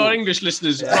 All of our English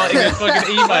listeners writing a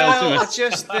fucking email to us. I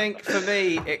just think, for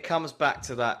me, it comes back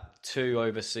to that 2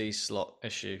 overseas slot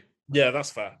issue. Yeah,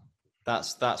 that's fair.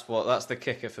 That's the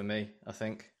kicker for me, I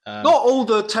think. Not all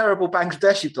the terrible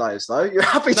Bangladeshi players, though. You're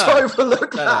happy to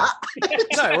overlook that.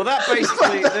 No, well, that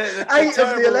basically... The 8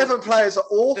 of the 11 players are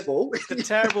awful. The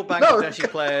terrible Bangladeshi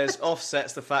players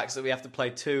offsets the fact that we have to play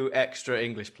 2 extra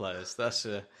English players. That's...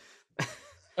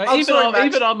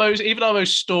 Even our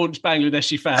most staunch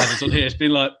Bangladeshi fans on here has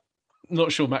been like,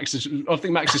 not sure I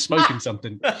think Max is smoking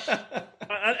something.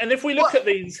 And if we look at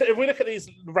these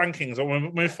rankings, or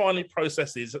when we finally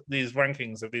process these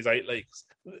rankings of these 8 leagues,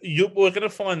 we're going to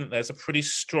find that there's a pretty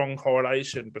strong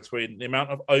correlation between the amount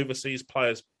of overseas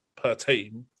players per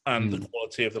team and the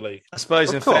quality of the league. I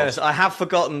suppose, in fairness, I have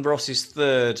forgotten Ross's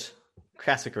third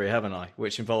category, haven't I?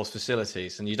 Which involves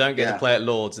facilities, and you don't get to play at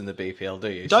Lords in the BPL, do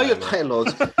you? You don't get to play at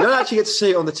Lords. You don't actually get to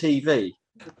see it on the TV.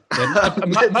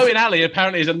 Moeen Ali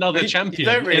apparently is another champion. You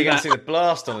don't really get to see the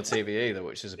Blast on the TV either,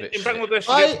 which is a bit. In Bangladesh,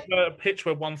 you get a pitch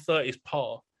where 130 is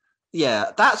par. Yeah,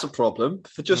 that's a problem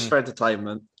for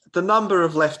entertainment. The number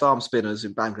of left arm spinners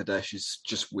in Bangladesh is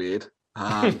just weird.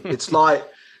 It's like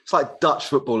Dutch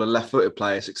football and left-footed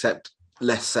players, except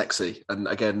less sexy. And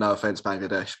again, no offense,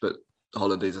 Bangladesh, but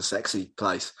Holland is a sexy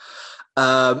place.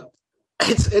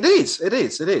 It is.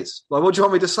 Like, what do you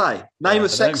want me to say? Name a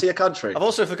sexier country. I've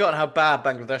also forgotten how bad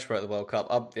Bangladesh were at the World Cup.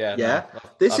 I'm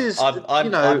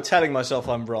telling myself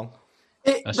I'm wrong.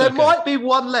 There might be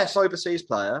one less overseas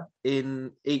player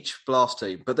in each Blast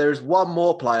team, but there is one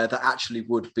more player that actually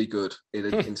would be good in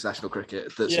international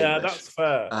cricket. That's English. That's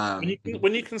fair.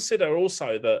 When you consider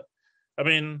also that, I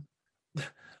mean,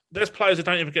 there's players who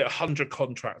don't even get 100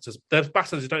 contracts. There's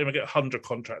batters who don't even get 100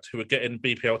 contracts who are getting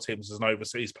BPL teams as an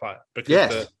overseas player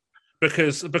because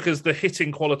the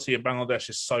hitting quality in Bangladesh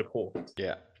is so poor.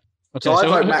 Yeah. Okay, so I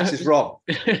vote Max is wrong.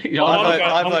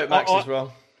 I vote Max is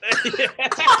wrong.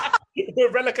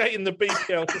 We're relegating the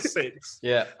BPL to 6.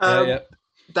 Yeah.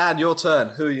 Dan, your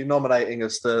turn. Who are you nominating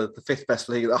as the 5th best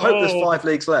league? I hope there's 5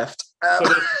 leagues left. So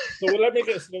let me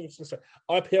get this.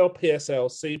 IPL,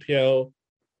 PSL, CPL.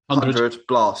 100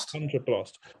 Blast. 100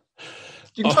 Blast.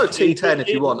 You can vote T10 if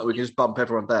you want, and we can just bump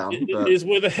everyone down. It is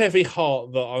with a heavy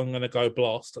heart that I'm going to go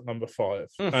Blast at number 5.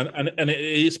 And it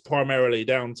is primarily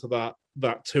down to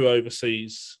that 2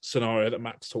 overseas scenario that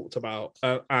Max talked about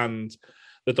and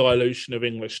the dilution of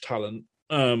English talent.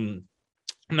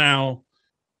 Now,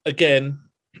 again,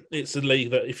 it's a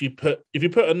league that if you put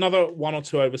another 1 or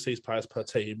 2 overseas players per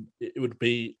team, it would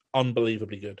be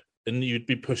unbelievably good. And you'd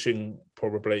be pushing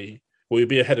probably... Well, you'd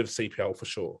be ahead of CPL for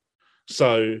sure.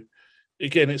 So,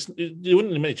 again, you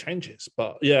wouldn't need many changes.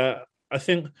 But, yeah, I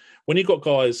think when you've got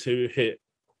guys who hit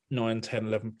 9, 10,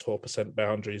 11, 12%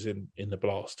 boundaries in the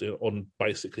Blast on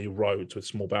basically roads with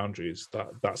small boundaries,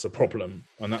 that's a problem.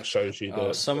 And that shows you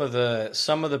that some of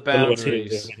the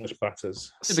boundaries, English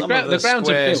batters. Some of the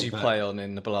squares you play on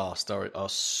in the Blast are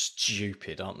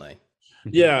stupid, aren't they?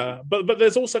 Yeah, but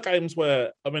there's also games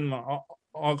where, I mean, I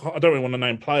don't really want to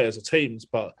name players or teams,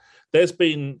 but there's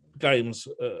been games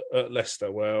at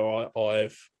Leicester where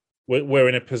we're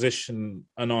in a position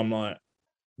and I'm like,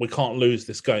 we can't lose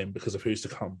this game because of who's to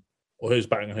come or who's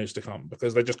batting and who's to come,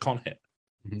 because they just can't hit.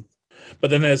 Mm-hmm. But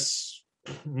then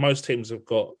most teams have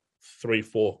got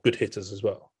 3-4 good hitters as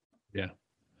well. Yeah.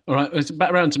 All right, it's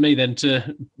back around to me then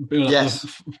to build up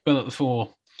the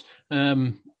four.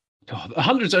 God,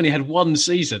 100's only had one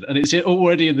season and it's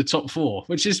already in the top four,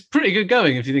 which is pretty good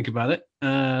going if you think about it.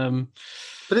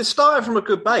 But it's starting from a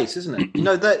good base, isn't it? You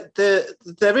know,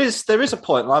 there is a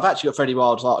point. I've actually got Freddie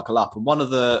Wild's article up, and one of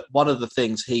the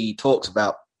things he talks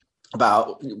about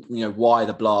why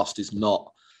the Blast is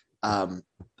not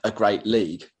a great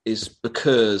league is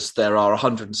because there are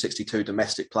 162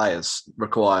 domestic players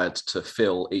required to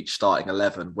fill each starting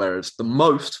 11, whereas the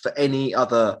most for any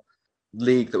other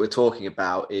league that we're talking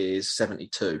about is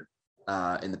 72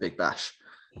 in the Big Bash.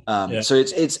 So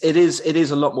it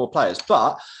is a lot more players,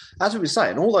 but as we were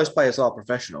saying, all those players are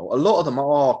professional. A lot of them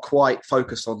are quite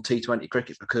focused on T20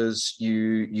 cricket because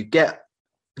you get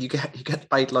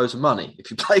paid loads of money if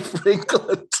you play for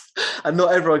England, and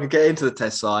not everyone can get into the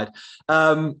Test side.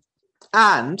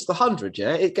 And the 100,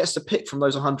 it gets to pick from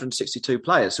those 162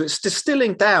 players. So it's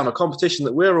distilling down a competition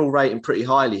that we're all rating pretty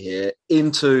highly here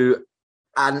into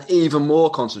an even more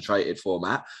concentrated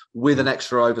format with an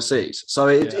extra overseas. So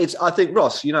it's. I think,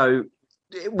 Ross,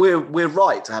 we're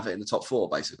right to have it in the top four,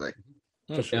 basically.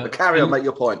 For sure. But carry on, make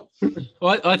your point.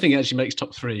 Well, I think it actually makes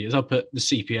top three. Is I'll put the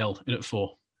CPL in at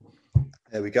 4.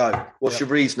 There we go. What's your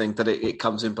reasoning that it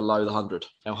comes in below the 100?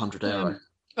 Our 100 aero.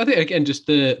 I think, again, just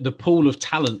the pool of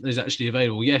talent that is actually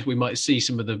available. Yes, we might see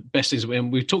some of the best things.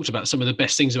 And we've talked about some of the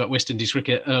best things about West Indies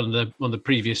cricket on the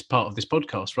previous part of this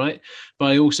podcast, right? But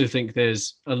I also think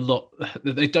there's a lot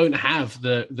that they don't have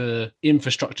the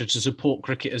infrastructure to support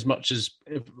cricket as much as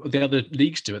the other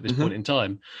leagues do at this point in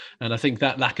time. And I think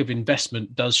that lack of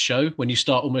investment does show when you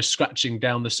start almost scratching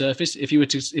down the surface. If you were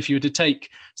to take,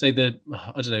 say, the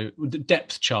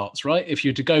depth charts, right? If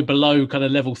you were to go below kind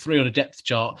of level 3 on a depth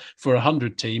chart for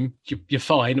 100 team, you're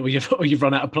fine, or you've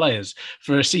run out of players.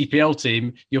 For a CPL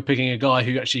team, you're picking a guy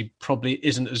who actually probably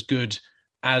isn't as good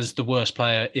as the worst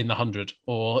player in the 100,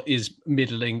 or is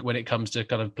middling when it comes to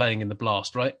kind of playing in the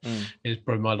Blast, right? Is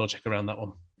probably my logic around that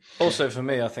one. Also, for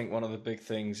me, I think one of the big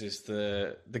things is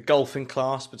the golfing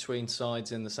class between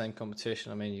sides in the same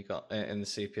competition. I mean, you got in the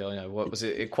CPL, what was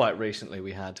it? Quite recently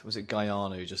we had, was it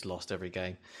Guyana who just lost every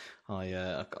game?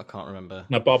 I can't remember.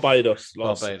 No, Barbados.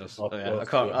 Barbados. I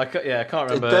can't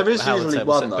remember. There is how usually the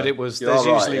one, though. but it was. There's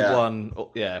usually one.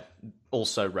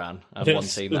 Also ran, and one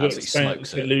team that absolutely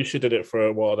smokes it. Lucia did it for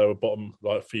a while. They were bottom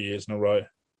like a few years in a row.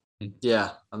 Yeah,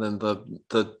 and then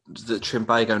the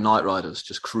Trimbago Knight Riders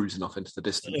just cruising off into the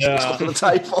distance, top of the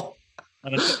table.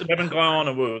 And Devon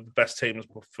Guyana were the best teams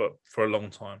for a long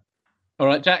time. All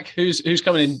right, Jack, who's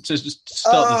coming in to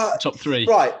start the top 3?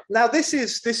 Right now, this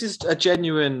is a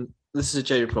genuine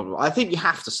problem. I think you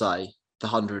have to say the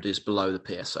 100 is below the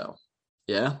PSL.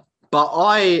 Yeah. But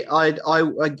I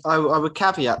would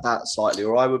caveat that slightly,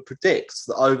 or I would predict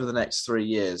that over the next 3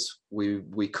 years,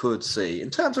 we could see, in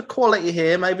terms of quality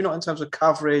here, maybe not in terms of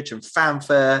coverage and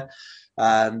fanfare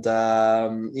and,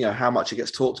 how much it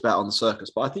gets talked about on the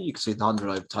circus, but I think you can see the 100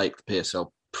 overtake the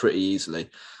PSL pretty easily.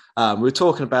 We're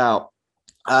talking about,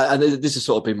 and this has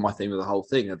sort of been my theme of the whole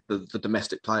thing, the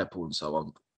domestic player pool and so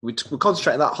on. We're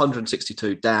concentrating that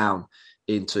 162 down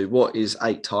into what is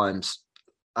 8 times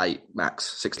 8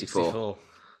 max 64.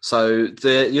 So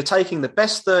you're taking the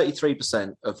best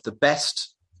 33% of the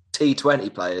best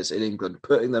T20 players in England,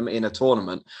 putting them in a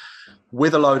tournament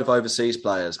with a load of overseas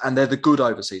players, and they're the good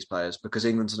overseas players because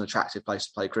England's an attractive place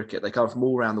to play cricket. They come from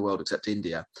all around the world except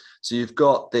India. So you've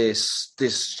got this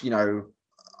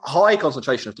high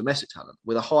concentration of domestic talent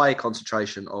with a high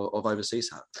concentration of overseas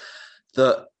talent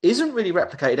that isn't really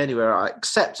replicated anywhere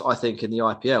except, I think, in the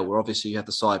IPL, where obviously you have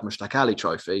the Syed Mushtaq Ali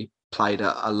Trophy played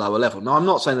at a lower level. Now, I'm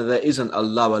not saying that there isn't a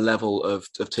lower level of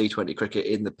T20 cricket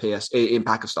in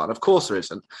Pakistan. Of course there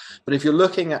isn't. But if you're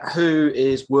looking at who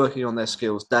is working on their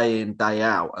skills day in, day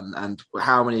out, and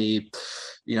how many,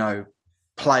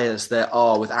 players there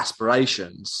are with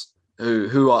aspirations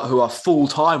who are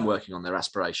full-time working on their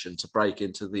aspiration to break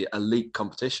into the elite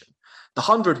competition, the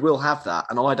 100 will have that,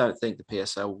 and I don't think the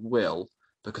PSL will,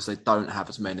 because they don't have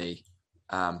as many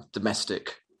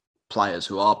domestic players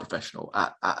who are professional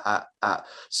at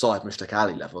Syed Mushtaq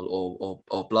Ali level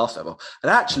or Blast level. And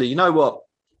actually, you know what?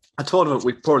 a tournament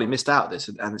we probably missed out this,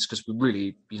 and it's because we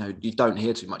really, you don't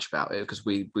hear too much about it because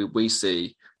we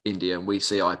see India and we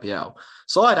see IPL.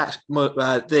 So I'd actually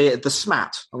the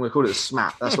SMAT. I'm going to call it the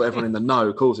SMAT. That's what everyone in the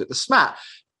know calls it. The SMAT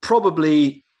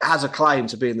probably has a claim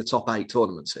to be in the top 8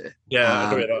 tournaments here. Yeah,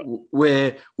 I agree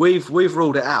with that. We've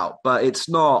ruled it out, but it's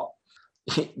not.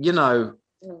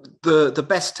 The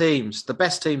best teams in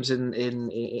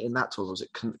that tournament, was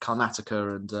it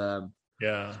Karnataka and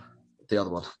the other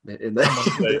one in the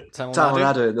Tamil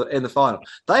Nadu in the final.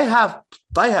 They have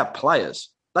players.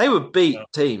 They would beat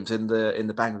teams in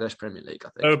the Bangladesh Premier League. I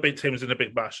think they would beat teams in the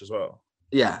Big Bash as well.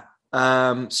 Yeah.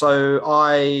 So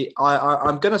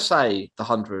I'm going to say the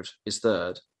 100 is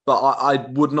third, but I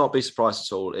would not be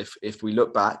surprised at all if we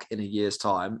look back in a year's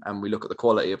time and we look at the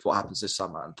quality of what happens this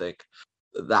summer and think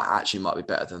that actually might be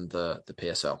better than the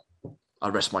PSL. I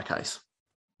rest my case.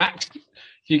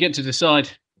 You get to decide.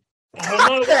 I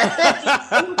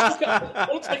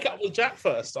want to take up with Jack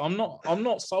first. I'm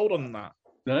not sold on that.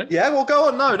 No. Yeah, well, go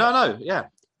on. No. Yeah.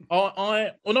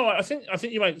 I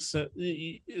think you make it's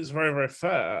very, very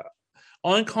fair.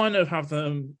 I kind of have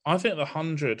them. I think the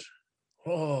 100.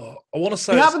 Oh, I want to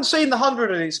say you haven't seen the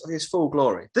 100 in its full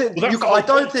glory. I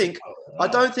don't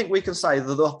think we can say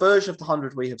that the version of the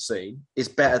 100 we have seen is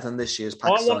better than this year's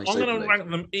Pakistani Super League. I'm going to rank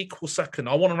them equal second.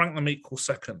 I want to rank them equal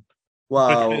second.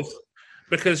 Well,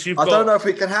 because I don't know if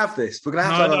we can have this. We're going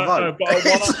to have to have a vote. No, but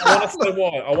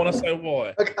I want to say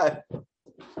why. Okay.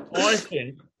 I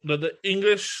think that the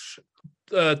English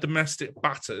domestic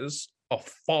batters are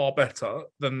far better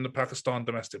than the Pakistan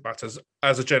domestic batters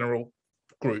as a general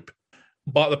group.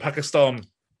 But the Pakistan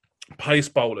pace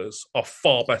bowlers are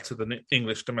far better than the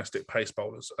English domestic pace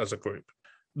bowlers as a group.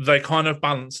 They kind of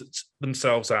balance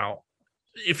themselves out.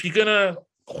 If you're going to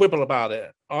quibble about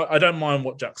it, I don't mind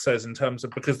what Jack says in terms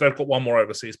of because they've got one more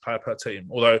overseas player per team,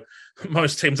 although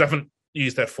most teams haven't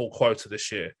used their full quota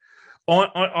this year.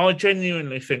 I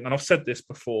genuinely think, and I've said this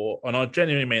before, and I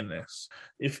genuinely mean this,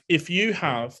 if you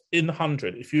have in the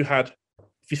 100, if you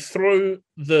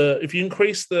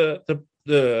increase the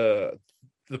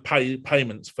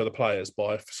payments for the players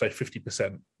by say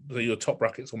 50%, your top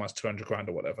bracket's almost 200 grand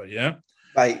or whatever, yeah?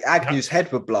 Mate, Agnew's head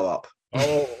would blow up.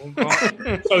 Oh,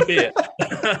 so be it.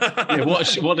 Yeah,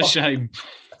 what a shame.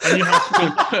 And you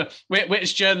have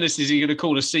which journalist is he going to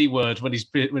call a C word when he's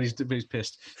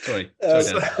pissed? Sorry.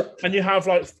 And you have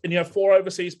 4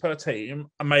 overseas per team,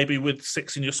 and maybe with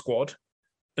 6 in your squad,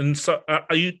 and so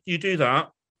you do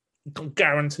that. I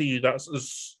guarantee you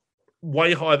that's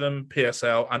way higher than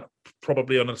PSL and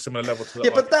probably on a similar level to that.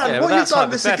 Yeah, but Dan, what you've done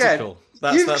this again? You've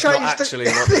that's changed not actually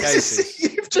what the case is.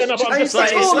 You've just changed the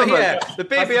tournament. The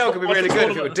BBL could be really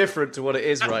good if it were different to what it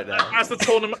is right now. As the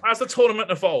tournament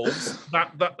evolves,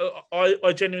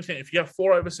 I genuinely think if you have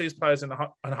 4 overseas players in the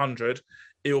 100,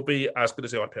 it will be as good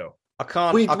as the IPL. I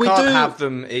can't have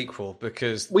them equal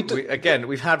because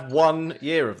we've had 1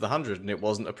 year of the 100 and it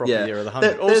wasn't a proper year of the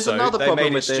 100. Also, they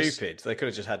made it stupid. They could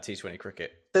have just had T20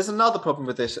 cricket. There's another problem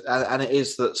with this, and it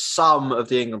is that some of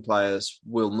the England players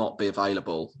will not be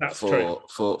available for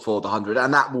the 100,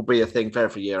 and that will be a thing for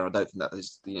every year. I don't think that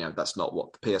is, that's not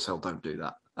what the PSL don't do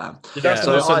that.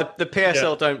 The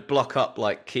PSL don't block up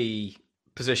like key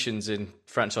positions in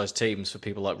franchise teams for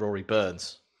people like Rory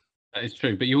Burns. That is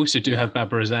true, but you also do have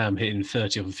Babar Azam hitting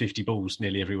 30 or 50 balls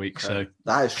nearly every week. So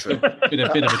that is true. bit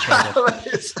of a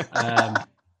trade-off.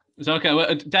 So okay,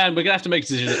 well, Dan, we're gonna have to make a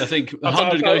decision. I think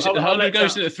 100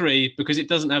 goes into 3 because it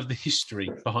doesn't have the history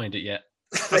behind it yet.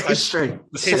 The history.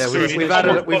 We've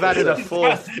added a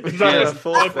fourth. We've added a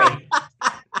fourth thing.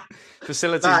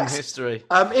 Facilities and history.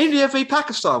 India v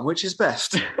Pakistan, which is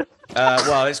best?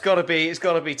 Well, it's got to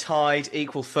be tied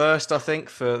equal first, I think,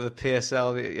 for the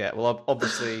PSL. Yeah, well,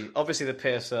 obviously the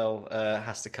PSL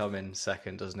has to come in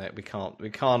second, doesn't it? We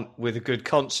can't, with a good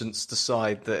conscience,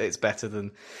 decide that it's better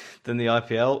than the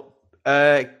IPL,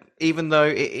 even though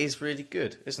it is really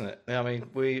good, isn't it? I mean,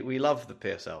 we love the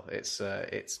PSL.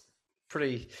 It's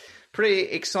pretty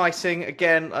exciting.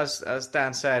 Again, as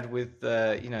Dan said, with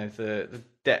the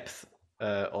depth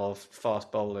of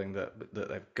fast bowling that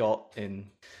they've got in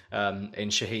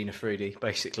Shaheen Afridi.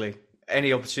 Basically,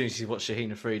 any opportunity to watch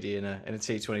Shaheen Afridi in a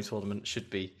T20 tournament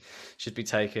should be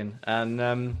taken.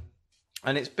 And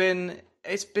it's been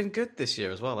good this year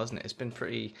as well, hasn't it? It's been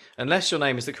pretty. Unless your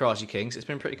name is the Karachi Kings, it's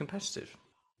been pretty competitive.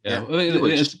 Yeah.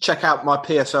 Just check out my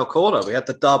PSL corner. We had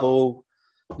the double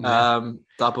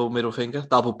middle finger,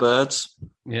 double birds.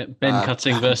 Yeah, Ben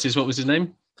Cutting versus what was his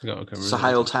name?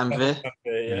 Sahil Tanvir.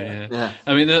 Yeah.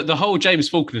 I mean, the whole James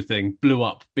Faulkner thing blew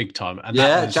up big time, and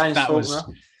James Faulkner.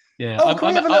 Yeah. Oh, can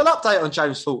we have a little update on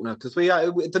James Faulkner? Because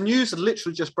the news had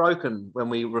literally just broken when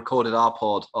we recorded our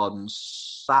pod on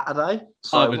Saturday.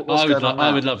 So I would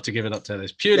love to give an update on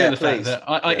this, purely on the fact that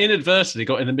I inadvertently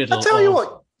got in the middle. I'll tell you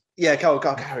what. Yeah,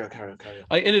 carry on.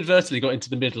 I inadvertently got into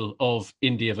the middle of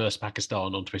India versus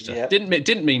Pakistan on Twitter. Yep.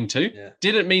 Didn't mean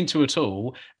to at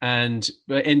all, and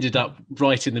ended up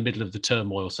right in the middle of the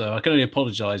turmoil. So I can only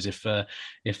apologise if that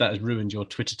has ruined your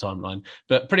Twitter timeline.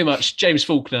 But pretty much, James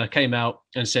Faulkner came out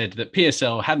and said that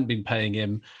PSL hadn't been paying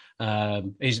him.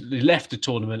 He's left the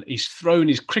tournament. He's thrown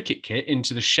his cricket kit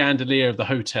into the chandelier of the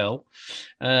hotel,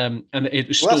 and it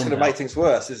was. Well, that's going to make things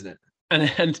worse, isn't it?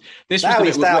 And this now was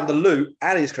he's down the loot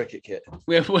and his cricket kit.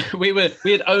 We had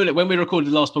only, when we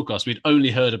recorded the last podcast, we'd only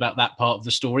heard about that part of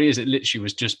the story, as it literally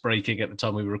was just breaking at the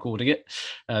time we were recording it.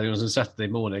 It was on Saturday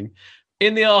morning.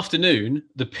 In the afternoon,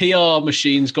 the PR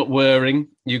machines got whirring.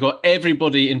 You got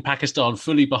everybody in Pakistan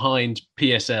fully behind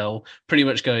PSL, pretty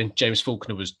much going, James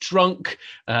Faulkner was drunk.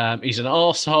 He's an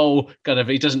arsehole.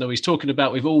 He doesn't know what he's talking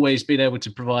about. We've always been able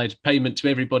to provide payment to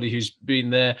everybody who's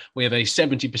been there. We have a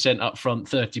 70% upfront,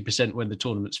 30% when the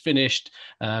tournament's finished.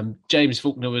 James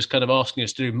Faulkner was kind of asking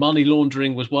us to do money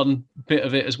laundering was one bit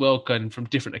of it as well, going from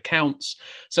different accounts.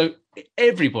 So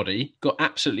everybody got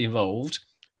absolutely involved.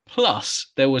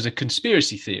 Plus, there was a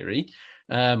conspiracy theory,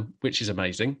 which is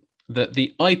amazing, that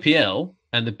the IPL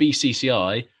and the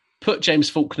BCCI put James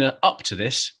Faulkner up to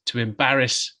this to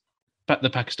embarrass the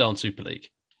Pakistan Super League.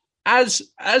 As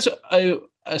a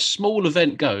small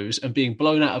event goes and being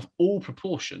blown out of all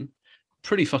proportion,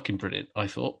 pretty fucking brilliant, I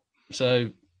thought. So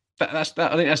that's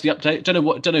that. I think that's the update.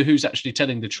 Don't know who's actually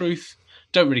telling the truth.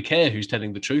 Don't really care who's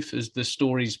telling the truth, as the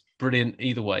story's brilliant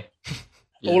either way.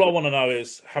 Yeah. All I want to know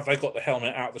is, have they got the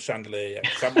helmet out of the chandelier yet?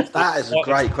 That is a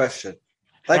great question.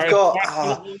 They've got...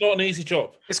 not an easy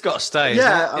job. It's got to stay.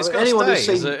 Yeah, it's got to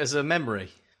stay as a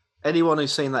memory. Anyone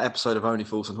who's seen that episode of Only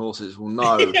Fools and Horses will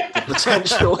know the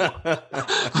potential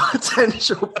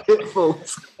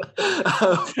pitfalls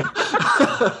of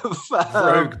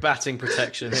rogue batting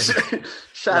protection,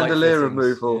 chandelier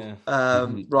removal. Yeah.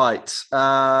 Right,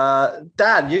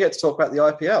 Dan, you get to talk about the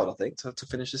IPL. I think to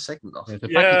finish this segment off. Yeah, the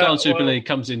Pakistan Super League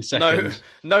comes in second.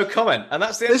 No comment, and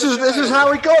that's the end. This is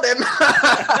how we got him.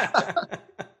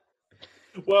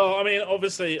 Well, I mean,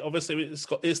 obviously,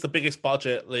 it's the biggest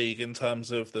budget league in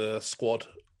terms of the squad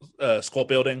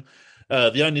building.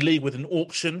 The only league with an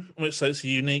auction, which so it's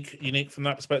unique from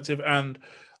that perspective. And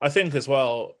I think as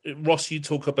well, Ross, you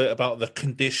talk a bit about the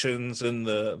conditions and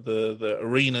the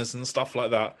arenas and stuff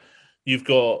like that. You've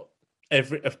got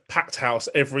a packed house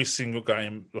every single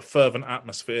game, a fervent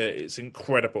atmosphere. It's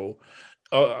incredible.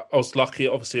 I was lucky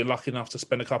enough to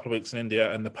spend a couple of weeks in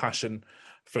India, and the passion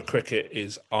for cricket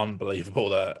is unbelievable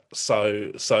there.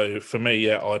 So for me,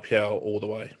 yeah, IPL all the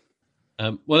way.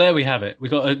 Well, there we have it. We've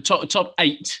got a top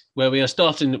 8 where we are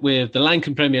starting with the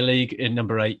Lankan Premier League in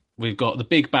number 8. We've got the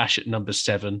Big Bash at number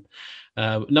 7.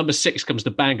 Number 6 comes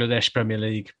the Bangladesh Premier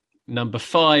League. Number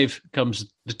 5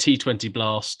 comes the T20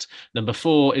 Blast. Number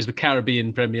 4 is the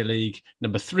Caribbean Premier League.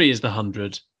 Number 3 is the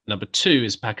 100. Number 2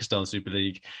 is Pakistan Super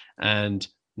League. And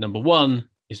number 1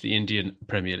 is the Indian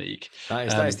Premier League.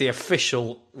 That is the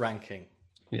official ranking.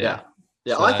 Yeah.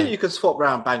 So, I think you could swap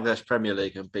around Bangladesh Premier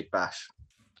League and Big Bash.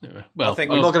 Well, I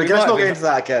think let's not get into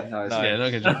that again. No.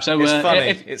 So it's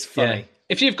funny. It's funny. Yeah.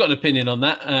 If you've got an opinion on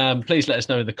that, please let us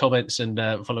know in the comments and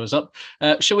follow us up.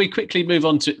 Shall we quickly move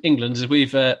on to England, as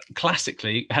we've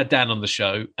classically had Dan on the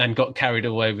show and got carried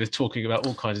away with talking about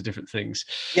all kinds of different things.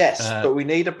 Yes, but we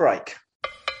need a break.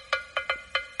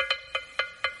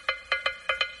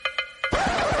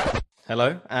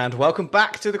 Hello, and welcome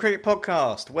back to the Cricket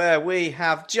Podcast, where we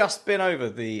have just been over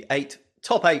the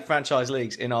top 8 franchise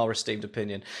leagues in our esteemed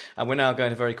opinion, and we're now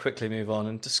going to very quickly move on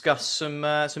and discuss some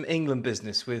England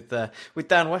business with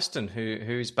Dan Weston,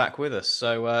 who's back with us.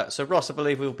 So Ross, I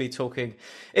believe we'll be talking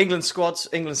England squads,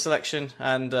 England selection,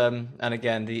 and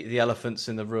again the elephants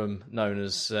in the room known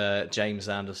as James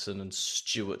Anderson and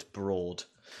Stuart Broad.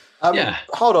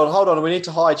 Hold on. We need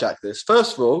to hijack this.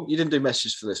 First of all, you didn't do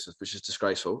messages for this, which is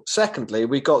disgraceful. Secondly,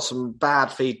 we got some bad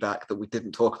feedback that we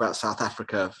didn't talk about South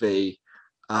Africa v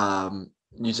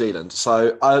New Zealand.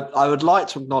 So I would like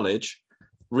to acknowledge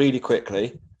really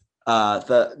quickly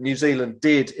that New Zealand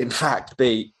did, in fact,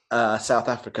 beat South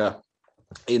Africa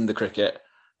in the cricket.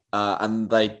 And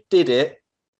they did it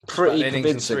pretty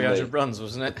convincingly. 300 runs,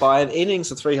 wasn't it? By an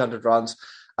innings of 300 runs.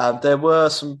 There were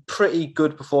some pretty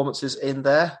good performances in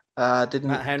there.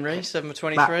 Matt Henry, 7 for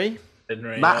 23?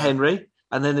 Matt Henry.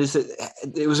 And then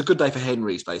it was a good day for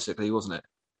Henrys, basically, wasn't it?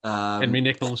 Henry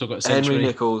Nicholls, I've got a century. Henry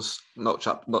Nicholls notched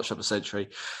up a century.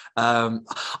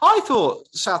 I thought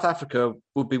South Africa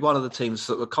would be one of the teams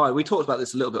that were we talked about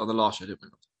this a little bit on the last show, didn't we?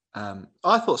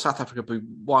 I thought South Africa would be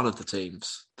one of the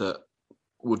teams that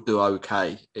would do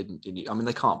okay. I mean,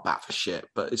 they can't bat for shit,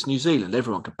 but it's New Zealand.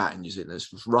 Everyone can bat in New Zealand. There's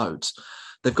roads.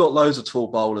 They've got loads of tall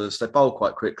bowlers. They bowl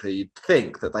quite quickly. You'd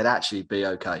think that they'd actually be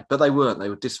okay, but they weren't. They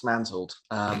were dismantled.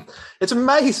 It's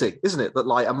amazing, isn't it, that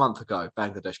like a month ago,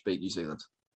 Bangladesh beat New Zealand.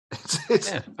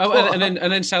 Yeah. And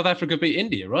then South Africa beat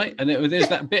India, right? And there's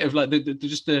that bit of like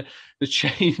the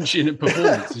change in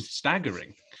performance is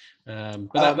staggering.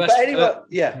 Anyone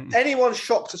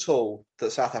shocked at all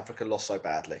that South Africa lost so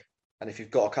badly? And if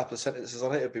you've got a couple of sentences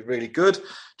on it, it'd be really good,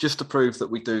 just to prove that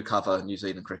we do cover New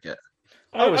Zealand cricket.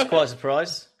 I was quite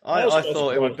surprised. I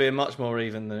thought it would be much more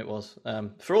even than it was,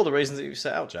 for all the reasons that you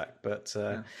set out, Jack. But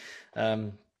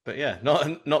yeah,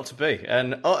 not to be.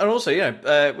 And also,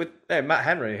 with Matt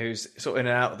Henry, who's sort of in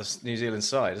and out of the New Zealand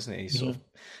side, isn't he? He sort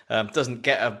of doesn't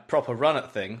get a proper run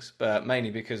at things, but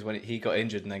mainly because when he got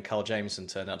injured and then Carl Jameson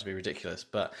turned out to be ridiculous.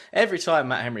 But every time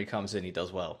Matt Henry comes in, he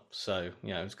does well. So,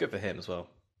 it's good for him as well.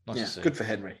 Nice to see. Good for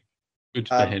Henry. Good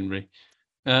for Henry.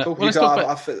 I've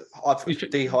dehydrated.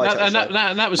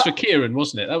 And that was for Kieran,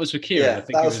 wasn't it? That was for Kieran. Yeah, I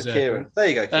think that was for Kieran. There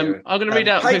you go, Kieran. I'm going to read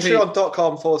out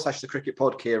Patreon.com/the Cricket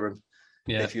Pod, Kieran,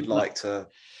 if you'd like to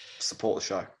support the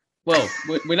show. Well,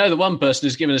 we know that one person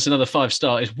who's given us another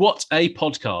 5-star is What a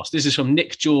Podcast. This is from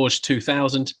Nick George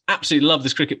 2000. Absolutely love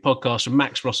this cricket podcast from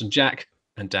Max, Ross and Jack.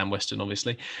 And Dan Weston,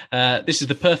 obviously. This is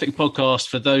the perfect podcast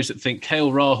for those that think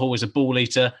KL Rahul is a ball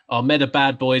eater, Armada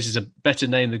Bad Boys is a better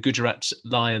name than Gujarat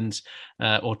Lions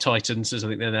or Titans, as I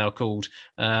think they're now called,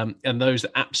 and those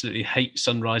that absolutely hate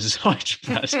Sunrisers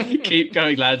Hyderabad. Keep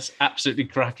going, lads. Absolutely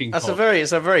cracking. It's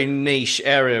a very niche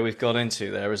area we've got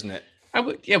into there, isn't it?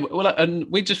 And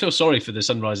we just feel sorry for the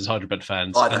Sunrisers Hyderabad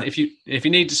fans. And if you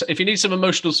need some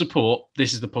emotional support,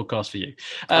 this is the podcast for you.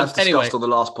 As discussed on the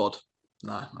last pod.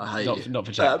 No, I hate you. Not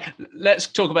for Jack. Let's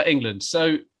talk about England.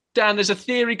 So, Dan, there's a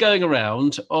theory going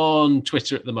around on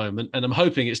Twitter at the moment, and I'm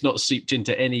hoping it's not seeped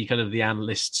into any kind of the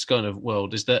analysts' kind of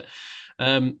world, is that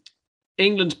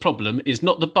England's problem is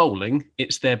not the bowling,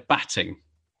 it's their batting.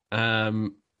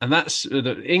 And that's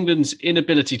England's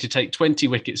inability to take 20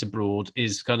 wickets abroad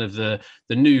is kind of the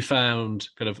newfound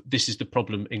kind of, this is the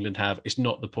problem England have. It's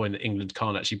not the point that England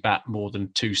can't actually bat more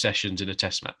than 2 sessions in a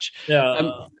test match.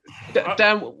 Yeah.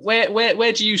 Dan,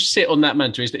 where do you sit on that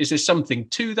mantra? Is there something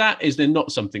to that? Is there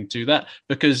not something to that?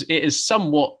 Because it is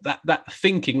somewhat that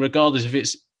thinking, regardless if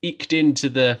it's eked into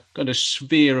the kind of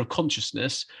sphere of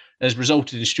consciousness, has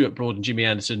resulted in Stuart Broad and Jimmy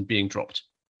Anderson being dropped.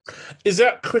 Is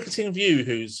that Cricketing View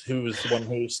who was the one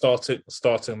who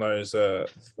starting those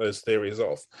theories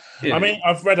off? Yeah. I mean,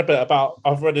 I've read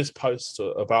his post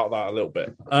about that a little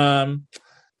bit. I'm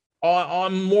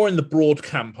more in the Broad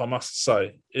camp, I must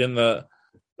say, in that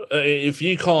if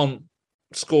you can't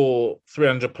score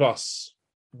 300 plus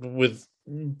with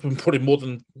probably more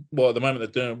than at the moment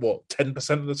they're doing 10%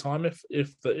 of the time,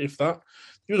 if that,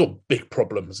 you've got big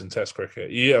problems in Test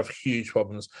cricket. You have huge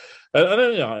problems, and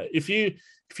then if you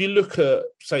look at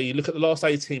the last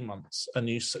 18 months and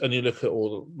you look at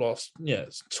all the last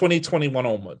 2021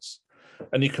 onwards,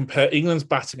 and you compare England's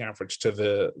batting average to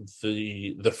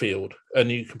the field,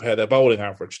 and you compare their bowling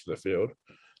average to the field,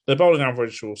 their bowling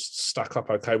average will stack up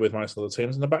okay with most of the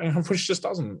teams, and the batting average just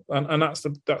doesn't, and that's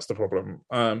the problem.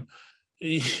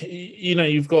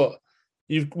 We've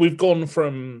gone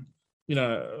from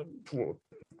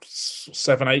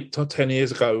 7, 8 to 10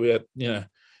 years ago. We had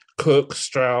Cook,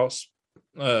 Strauss,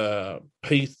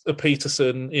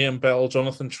 Peterson, Ian Bell,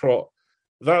 Jonathan Trott.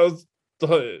 Those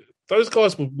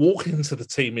guys would walk into the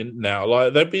team in now.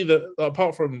 Like they'd be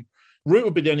apart from Root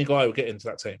would be the only guy who would get into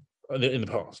that team in the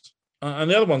past, and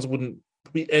the other ones wouldn't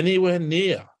be anywhere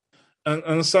near.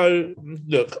 And so,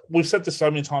 look, we've said this so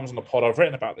many times on the pod. I've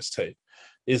written about this team.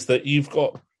 Is that you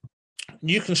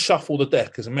can shuffle the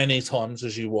deck as many times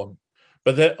as you want,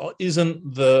 but there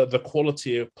isn't the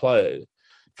quality of player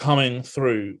coming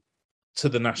through to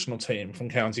the national team from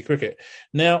county cricket.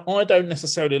 Now, I don't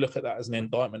necessarily look at that as an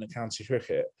indictment of county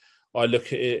cricket. I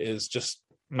look at it as just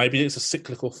maybe it's a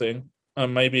cyclical thing,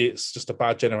 and maybe it's just a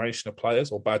bad generation of players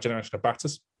or bad generation of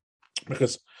batters,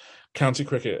 because county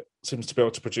cricket seems to be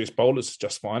able to produce bowlers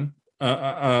just fine,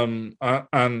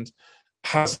 and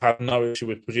has had no issue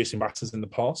with producing batters in the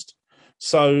past.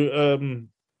 So,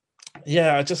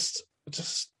 I just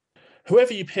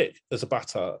whoever you pick as a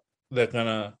batter, they're going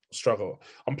to struggle.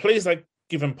 I'm pleased they've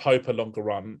given Pope a longer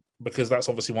run, because that's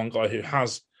obviously one guy who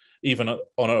has, even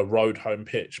on a road home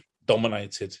pitch,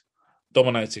 dominated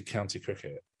county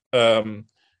cricket.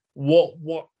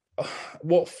 What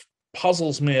what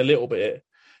puzzles me a little bit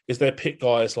is they pick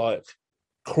guys like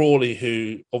Crawley,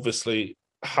 who obviously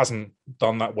hasn't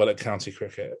done that well at county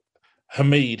cricket,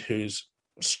 Hamid, who's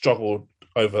struggled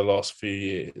over the last few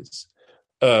years.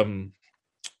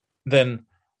 Then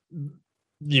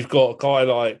you've got a guy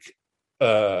like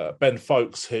Ben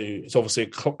Folkes, who is obviously a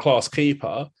class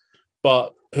keeper,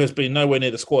 but who has been nowhere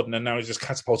near the squad, and then now he's just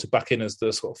catapulted back in as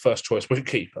the sort of first choice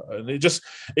wicketkeeper. And it just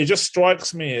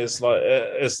strikes me as like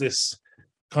as this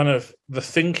kind of, the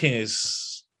thinking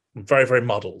is very, very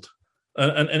muddled.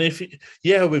 And if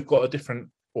we've got a different,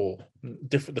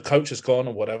 the coach has gone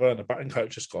or whatever, and the batting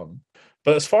coach has gone,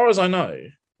 but as far as I know,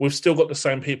 we've still got the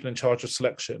same people in charge of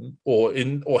selection or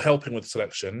helping with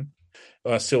selection.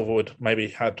 Silverwood maybe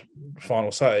had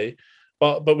final say,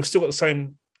 but we've still got the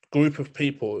same group of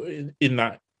people in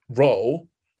that role,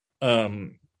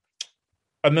 and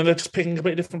then they're just picking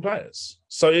completely different players.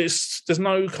 So there's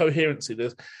no coherency.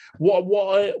 There's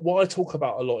what I talk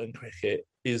about a lot in cricket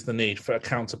is the need for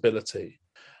accountability.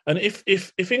 And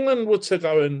if England were to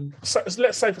go and,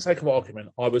 let's say for sake of argument,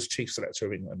 I was chief selector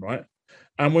of England, right?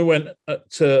 And we went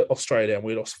to Australia and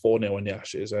we lost 4-0 in the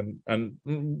Ashes, and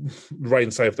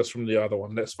rain saved us from the other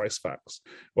one. Let's face facts,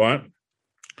 right?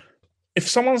 If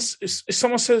someone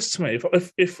says to me,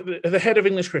 if the head of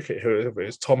English cricket, whoever it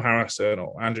is, Tom Harrison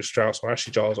or Andrew Strauss or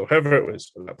Ashley Giles or whoever it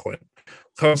was at that point,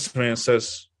 comes to me and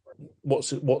says, what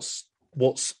was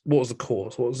the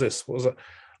cause? What was this? What was that?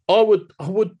 I would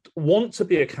want to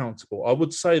be accountable. I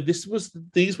would say these were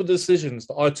the decisions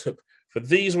that I took for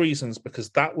these reasons, because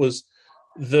that was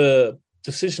the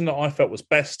decision that I felt was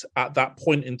best at that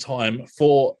point in time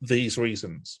for these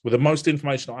reasons, with the most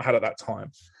information that I had at that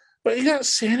time. But you don't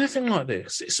see anything like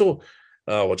this. It's all,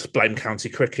 we'll just blame county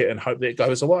cricket and hope that it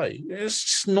goes away. It's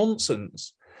just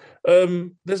nonsense. For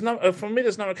me, there's no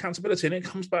accountability, and it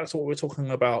comes back to what we were talking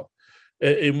about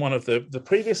in one of the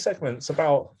previous segments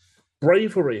about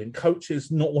bravery and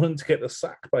coaches not wanting to get the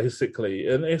sack, basically.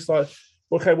 And it's like,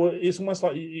 okay, well, it's almost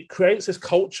like it creates this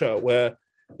culture where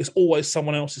it's always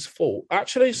someone else's fault.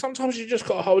 Actually, sometimes you just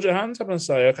got to hold your hands up and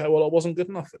say, okay, well, I wasn't good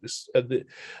enough at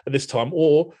this time,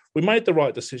 or we made the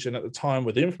right decision at the time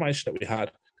with the information that we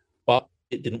had, but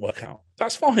it didn't work out.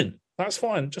 That's fine. That's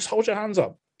fine. Just hold your hands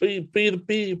up. Be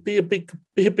a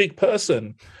big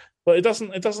person. But it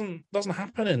doesn't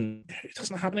happen in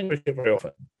cricket very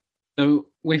often. So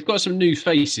we've got some new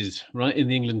faces, right, in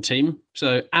the England team.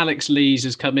 So Alex Lees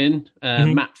has come in.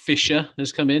 Matt Fisher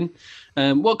has come in.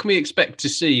 What can we expect to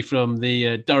see from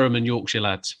the Durham and Yorkshire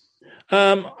lads?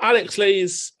 Alex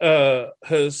Lees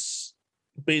has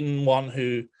been one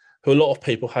who a lot of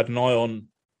people had an eye on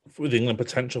with England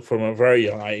potential from a very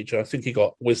young age. I think he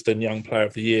got Weston Young Player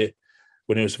of the Year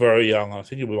when he was very young. I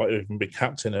think he might even be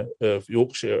captain of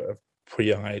Yorkshire at a pretty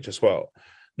young age as well.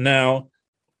 Now,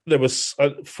 there was, I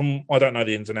don't know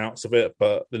the ins and outs of it,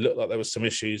 but it looked like there was some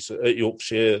issues at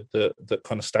Yorkshire that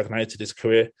kind of stagnated his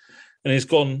career. And he's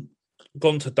gone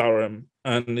to Durham,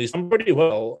 and he's done pretty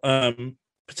well,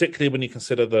 particularly when you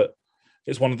consider that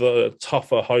it's one of the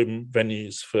tougher home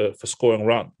venues for scoring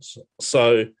runs.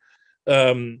 So,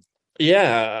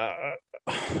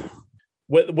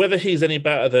 whether he's any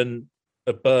better than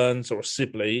a Burns or a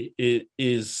Sibley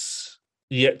is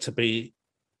yet to be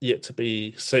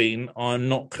seen. I'm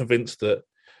not convinced that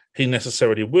he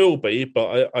necessarily will be,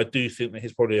 but I do think that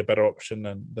he's probably a better option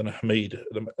than a Hamid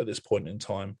at this point in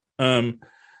time.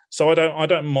 So I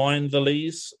don't mind the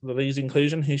Lees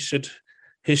inclusion. He's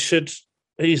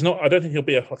not. I don't think he'll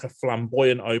be like a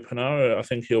flamboyant opener. I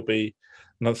think he'll be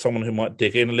someone who might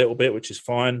dig in a little bit, which is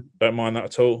fine. Don't mind that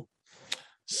at all.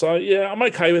 So yeah, I'm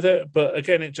okay with it. But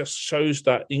again, it just shows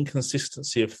that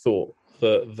inconsistency of thought.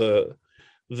 Okay,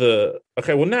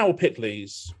 well, now we'll pick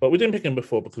Lees, but we didn't pick him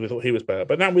before because we thought he was better.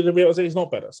 But now we realise that he's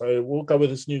not better, so we'll go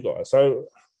with this new guy. So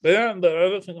I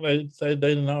don't think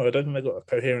they know. I don't think they've got a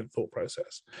coherent thought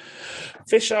process.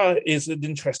 Fisher is an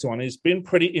interesting one. He's been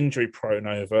pretty injury prone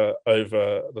over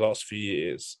the last few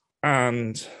years,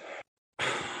 and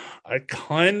I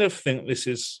kind of think this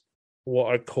is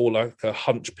what I call like a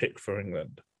hunch pick for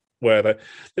England, where they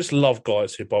just love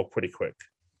guys who bowl pretty quick,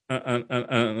 and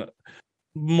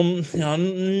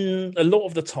a lot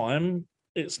of the time,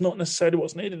 it's not necessarily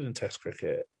what's needed in Test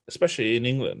cricket, especially in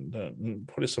England, and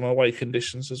probably some away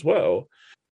conditions as well.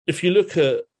 If you look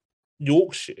at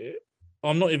Yorkshire,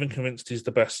 I'm not even convinced he's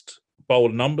the best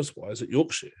bowler numbers-wise at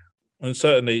Yorkshire. And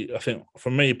certainly, I think,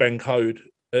 for me, Ben Code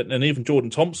and even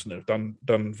Jordan Thompson have done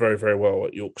very, very well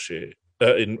at Yorkshire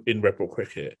in red ball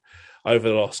cricket over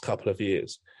the last couple of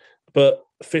years. But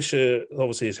Fisher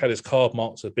obviously has had his card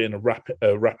marks of being a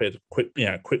rapid,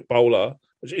 quick bowler,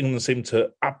 which England seem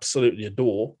to absolutely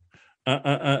adore.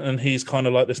 and he's kind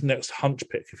of like this next hunch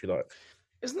pick, if you like.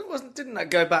 Didn't that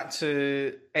go back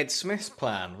to Ed Smith's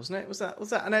plan? Wasn't it? Was that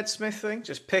an Ed Smith thing?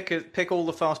 Just pick all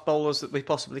the fast bowlers that we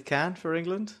possibly can for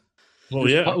England. Well,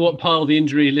 yeah. What pile the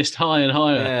injury list high and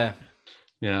higher? Yeah.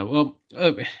 Yeah, well,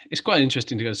 it's quite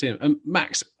interesting to go see him.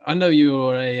 Max, I know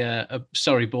you're a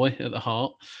Surrey boy at the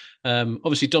heart.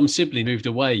 Obviously, Dom Sibley moved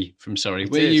away from Surrey.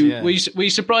 Were you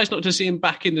surprised not to see him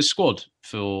back in the squad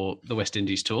for the West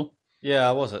Indies tour? Yeah,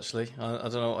 I was actually. I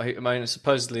don't know. I mean,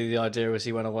 supposedly the idea was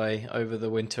he went away over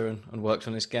the winter and worked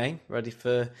on his game, ready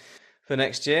for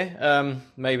next year.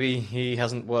 Maybe he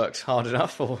hasn't worked hard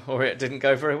enough, or it didn't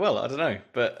go very well. I don't know.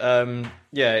 But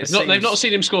yeah, they've not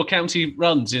seen him score county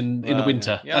runs in the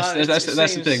winter. Yeah, that's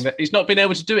the thing. He's not been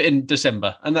able to do it in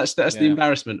December, and that's the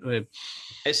embarrassment.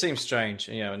 It seems strange,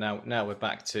 Now we're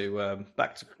back to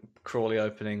Crawley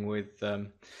opening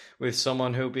with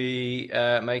someone who'll be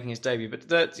making his debut. But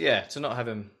to not have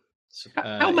him.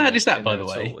 How mad is that, by the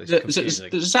way?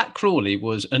 That Zach Crawley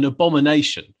was an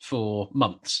abomination for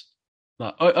months.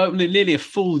 Only nearly a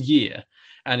full year,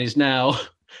 and is now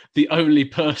the only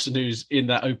person who's in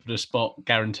that opener spot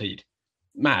guaranteed.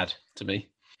 Mad to me.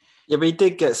 Yeah, but he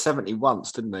did get 70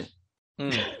 once, didn't he?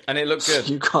 And it looked good.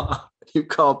 You can't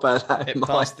bear that. It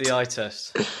passed the eye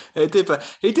test. It did, but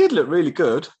he did look really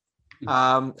good,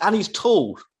 and he's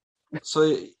tall,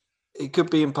 so he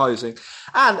could be imposing.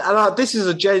 And this is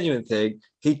a genuine thing.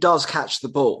 He does catch the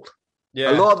ball.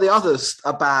 Yeah. A lot of the others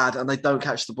are bad and they don't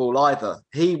catch the ball either.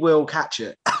 He will catch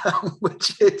it,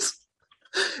 which it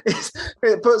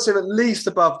puts him at least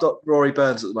above Rory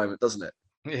Burns at the moment, doesn't it?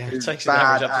 Yeah, it takes him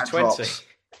average up to 20.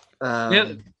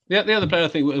 The other player I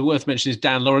think worth mentioning is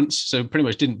Dan Lawrence. So pretty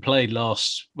much didn't play the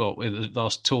last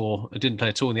tour. Didn't play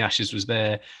at all in the Ashes. Was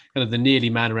there kind of the nearly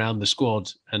man around the squad,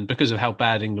 and because of how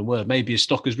bad England were, maybe his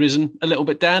stock has risen a little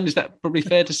bit. Dan, is that probably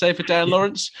fair to say for Dan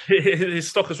Lawrence? His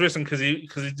stock has risen because he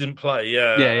didn't play.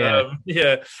 Yeah.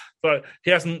 But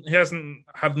he hasn't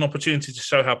had an opportunity to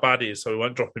show how bad he is, so we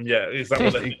won't drop him yet. Is that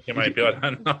what they think? Maybe I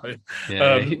don't know. But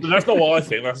that's not what I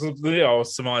think. That's I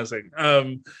was surmising.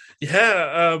 I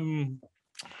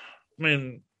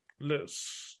mean,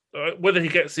 whether he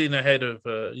gets in ahead of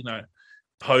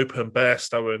Pope and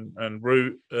Bairstow and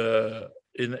Root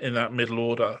in that middle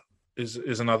order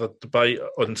is another debate.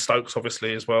 And Stokes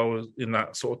obviously as well in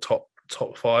that sort of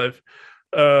top five.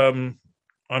 I'm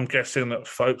guessing that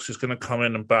Folkes is going to come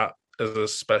in and bat as a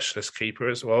specialist keeper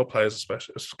as well. Play as a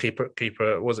specialist keeper.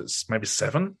 Was it maybe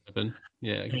 7?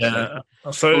 Yeah.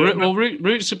 So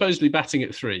Root's supposedly batting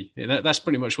at 3. That's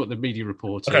pretty much what the media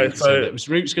reported. Okay, so it was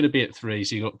Root's going to be at 3.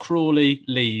 So you got Crawley,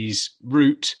 Lees,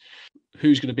 Root.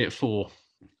 Who's going to be at 4?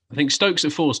 I think Stokes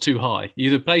at 4 is too high.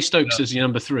 You either play Stokes as your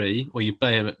number 3, or you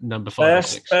play him at number 5 or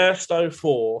 6. Bairstow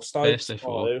 4, Stokes 5.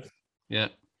 4. Yeah.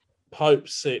 Pope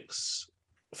 6,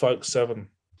 Folkes 7.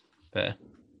 There.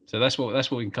 So that's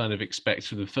what we can kind of expect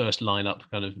for the first lineup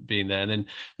kind of being there. And then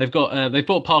they've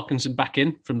brought Parkinson back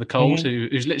in from the cold,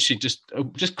 who's literally just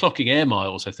clocking air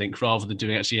miles, I think, rather than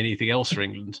doing actually anything else for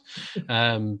England.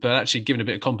 But actually giving a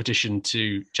bit of competition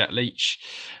to Jack Leach.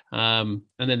 And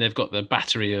then they've got the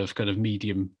battery of kind of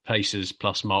medium pacers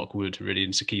plus Mark Wood, really,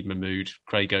 and Saqib Mahmood,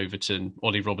 Craig Overton,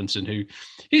 Ollie Robinson, who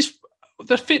is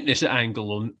the fitness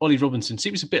angle on Ollie Robinson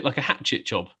seems a bit like a hatchet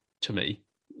job to me.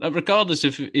 Regardless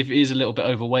if he is a little bit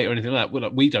overweight or anything like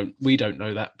that, we don't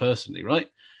know that personally, right?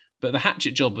 But the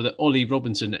hatchet job that Ollie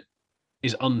Robinson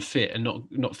is unfit and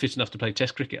not fit enough to play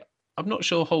Test cricket, I'm not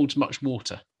sure holds much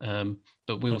water.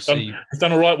 But we'll see. He's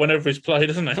done all right whenever he's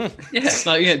played, isn't he?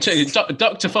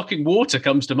 Dr. fucking Water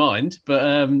comes to mind,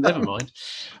 but never mind.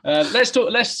 Let's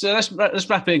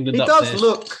wrap England up. He does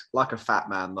look like a fat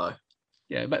man, though.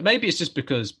 Yeah, but maybe it's just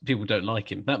because people don't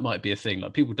like him. That might be a thing.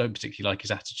 Like, people don't particularly like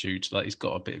his attitude. Like, he's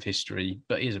got a bit of history,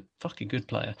 but he's a fucking good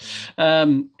player.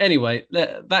 Anyway,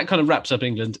 that kind of wraps up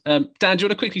England. Dan, do you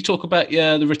want to quickly talk about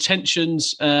the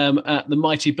retentions at the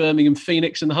mighty Birmingham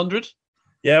Phoenix in the 100?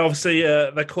 Yeah, obviously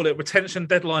they call it retention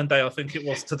deadline day. I think it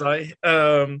was today.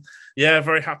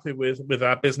 Very happy with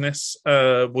our business.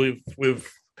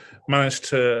 We've managed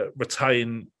to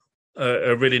retain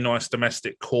a really nice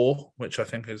domestic core, which I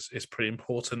think is pretty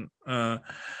important,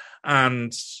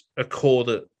 and a core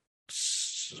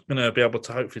that's going to be able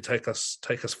to hopefully take us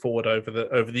forward over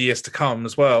the years to come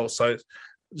as well. So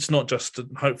it's not just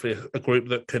hopefully a group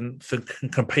that can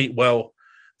compete well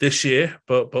this year,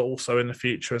 but also in the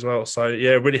future as well. So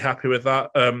yeah, really happy with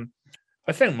that.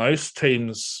 I think most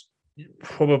teams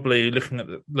probably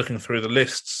looking through the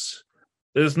lists,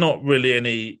 there's not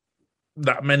really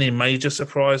that many major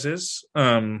surprises.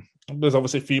 There's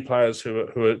obviously a few players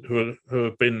who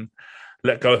have been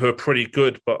let go who are pretty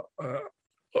good, but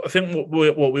I think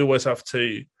what we always have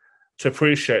to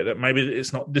appreciate that maybe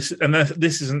it's not this, and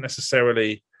this isn't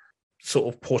necessarily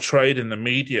sort of portrayed in the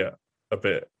media a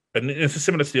bit, and it's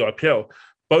similar to the IPL.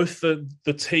 Both the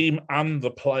team and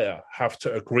the player have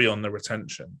to agree on the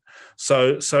retention.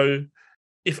 So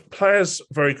if a player's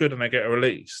very good and they get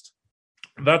released,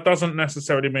 that doesn't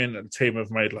necessarily mean that the team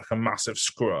have made like a massive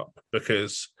screw up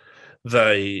because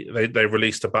they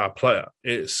released a bad player.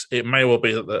 It may well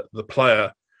be that the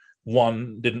player,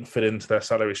 one, didn't fit into their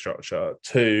salary structure,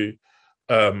 two,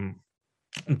 didn't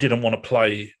want to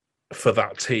play for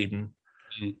that team,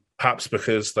 perhaps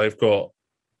because they've got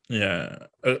a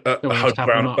home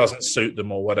ground doesn't suit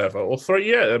them or whatever, or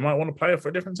three, they might want to play for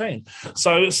a different team.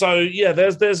 So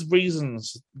there's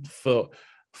reasons for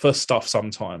stuff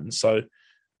sometimes. So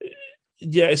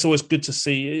it's always good to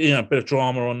see a bit of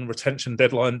drama on retention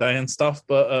deadline day and stuff,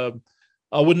 but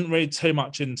I wouldn't read too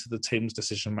much into the team's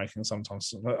decision making.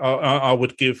 Sometimes I'll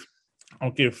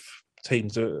give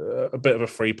teams a bit of a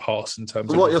free pass in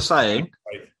terms of what you're saying.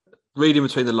 Reading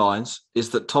between the lines is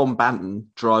that Tom Banton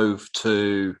drove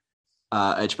to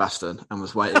Edgbaston and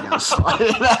was waiting outside.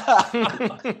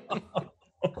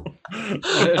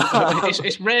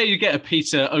 It's rare you get a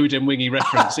Peter Odemwingie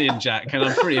reference in, Jack, and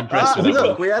I'm pretty impressed with it.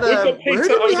 Look, we got Peter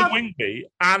Odemwingie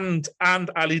and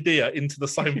Ali Dia into the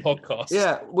same podcast.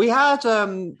 Yeah, we had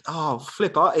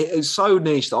it's so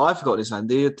niche that I've forgotten his name.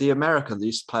 The American that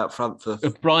used to play up front for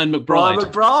Brian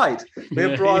McBride. We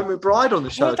had Brian McBride on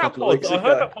the show a couple of weeks ago. I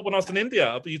heard that pod when I was in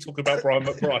India. But you talk about Brian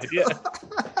McBride, yeah.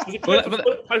 He played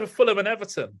for Fulham and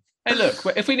Everton. Hey,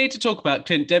 look, if we need to talk about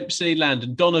Clint Dempsey,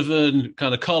 Landon Donovan,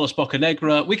 kind of Carlos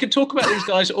Bocanegra, we can talk about these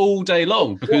guys all day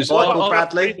long because Michael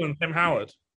Bradley and Tim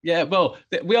Howard. Yeah, well,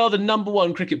 we are the number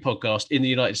one cricket podcast in the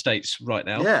United States right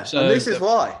now. Yeah, so and this is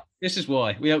why. This is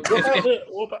why. What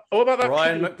about that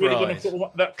Brian kid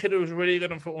McBride? That kid who was really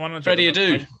good on Football Manager?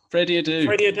 Freddie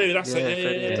Adu, that's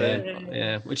it.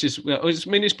 Yeah, which is,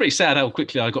 it's pretty sad how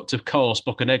quickly I got to Carlos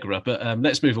Bocanegra, but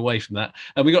let's move away from that.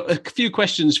 We got a few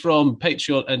questions from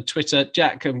Patreon and Twitter.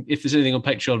 Jack, if there's anything on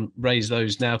Patreon, raise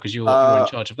those now because you're in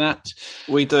charge of that.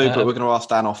 We do, but we're going to ask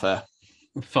Dan off air.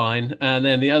 Fine. And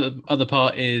then the other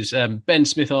part is Ben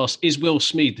Smith asks, is Will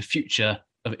Smead the future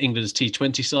of England's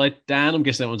T20 side? Dan, I'm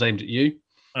guessing that one's aimed at you.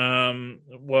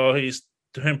 Well, he's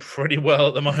doing pretty well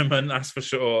at the moment, that's for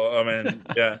sure. I mean,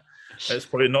 yeah, it's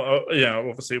probably not.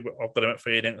 Obviously, I've got him at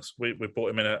Phoenix. We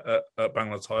bought him in at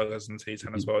Bangla Tigers and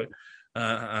T10 as well,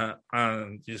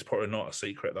 and it's probably not a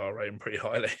secret that I rate him pretty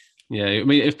highly. Yeah, I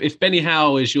mean, if Benny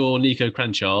Howe is your Nico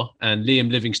Cranchar and Liam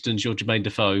Livingston's your Jermaine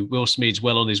Defoe, Will Smead's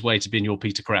well on his way to being your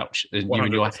Peter Crouch and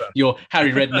your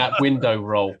Harry Redknapp window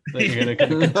role that you're going to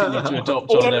continue to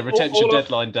adopt on the retention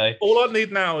deadline day. All I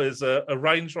need now is a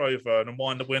Range Rover and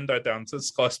wind the window down to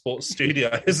Sky Sports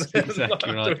Studios.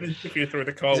 Exactly right. Do an interview through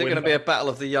the car Is it going window. to be a battle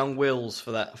of the young Wills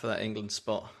for that England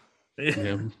spot?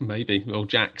 Yeah, maybe. Well,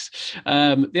 Jax.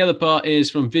 The other part is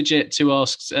from Vijay, who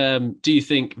asks, do you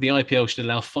think the IPL should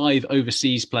allow 5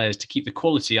 overseas players to keep the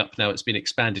quality up now it's been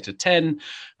expanded to 10,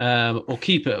 or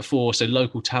keep it at 4 so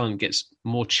local talent gets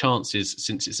more chances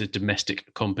since it's a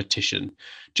domestic competition?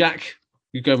 Jack,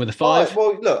 you going with the 5?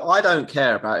 Well, look, I don't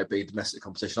care about it being domestic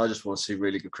competition. I just want to see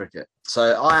really good cricket.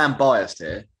 So I am biased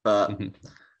here, but in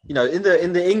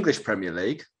the English Premier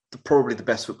League, probably the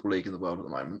best football league in the world at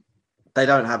the moment, they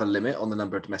don't have a limit on the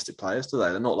number of domestic players, do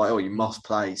they? They're not like, you must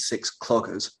play 6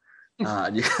 cloggers,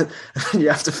 and you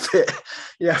have to fit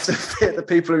the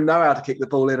people who know how to kick the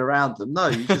ball in around them. No,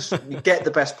 you get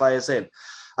the best players in.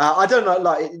 I don't know.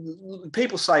 Like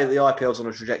people say that the IPL is on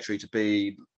a trajectory to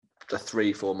be a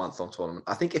 3-4 month long tournament.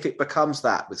 I think if it becomes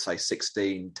that with say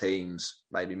 16 teams,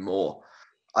 maybe more,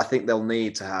 I think they'll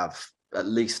need to have at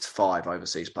least 5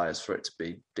 overseas players for it to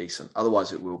be decent.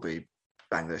 Otherwise, it will be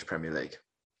Bangladesh Premier League.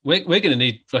 We're going to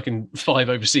need fucking 5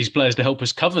 overseas players to help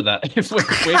us cover that if we're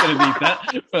going to need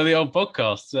that for the old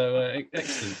podcast. So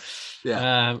excellent.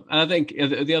 Yeah. And I think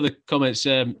the other comments,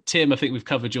 Tim, I think we've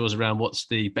covered yours around what's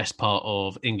the best part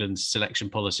of England's selection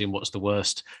policy and what's the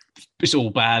worst. It's all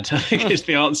bad. I think it's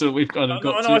the answer that we've kind of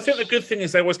got. I think the good thing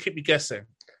is they always keep you guessing.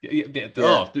 The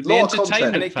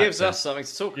entertainment, and it gives us something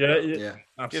to talk about. Yeah,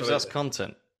 it gives us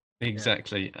content.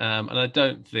 Exactly. And I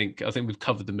think we've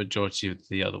covered the majority of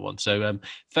the other one. So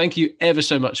thank you ever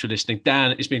so much for listening.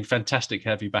 Dan, it's been fantastic to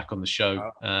have you back on the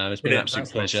show. It's been an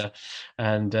absolute pleasure.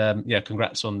 And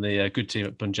congrats on the good team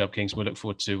at Punjab Kings. We look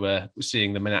forward to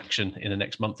seeing them in action in the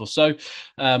next month or so.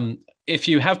 If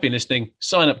you have been listening,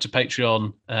 sign up to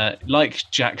Patreon, like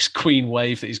Jack's Queen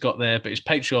wave that he's got there, but it's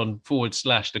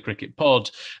Patreon/The Cricket Pod,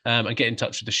 and get in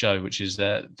touch with the show, which is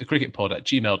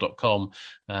thecricketpod@gmail.com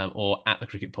or @The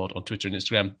Cricket Pod on Twitter and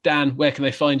Instagram. Dan, where can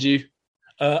they find you?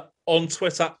 On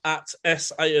Twitter at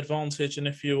SA_Advantage, and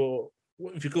if you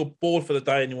go bored for the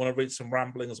day and you want to read some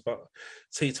ramblings about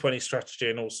T20 strategy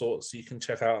and all sorts, you can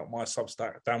check out my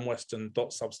Substack,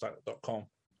 danweston.substack.com.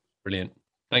 Brilliant.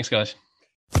 Thanks, guys.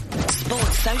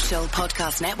 Sports Social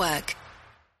Podcast Network.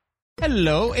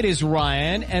 Hello, it is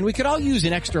Ryan, and we could all use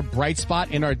an extra bright spot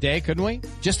in our day, couldn't we?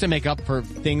 Just to make up for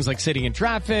things like sitting in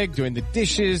traffic, doing the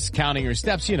dishes, counting your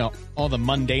steps, all the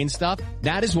mundane stuff.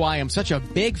 That is why I'm such a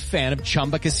big fan of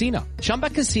Chumba Casino. Chumba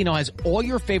Casino has all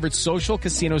your favorite social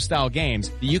casino-style games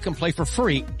that you can play for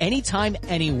free anytime,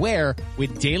 anywhere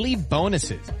with daily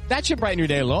bonuses. That should brighten your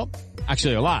day a little.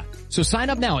 Actually, a lot. So sign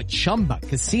up now at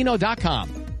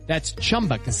ChumbaCasino.com. That's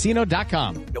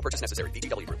ChumbaCasino.com. No purchase necessary.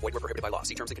 VGW Group. Void where prohibited by law.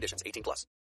 See terms and conditions. 18+.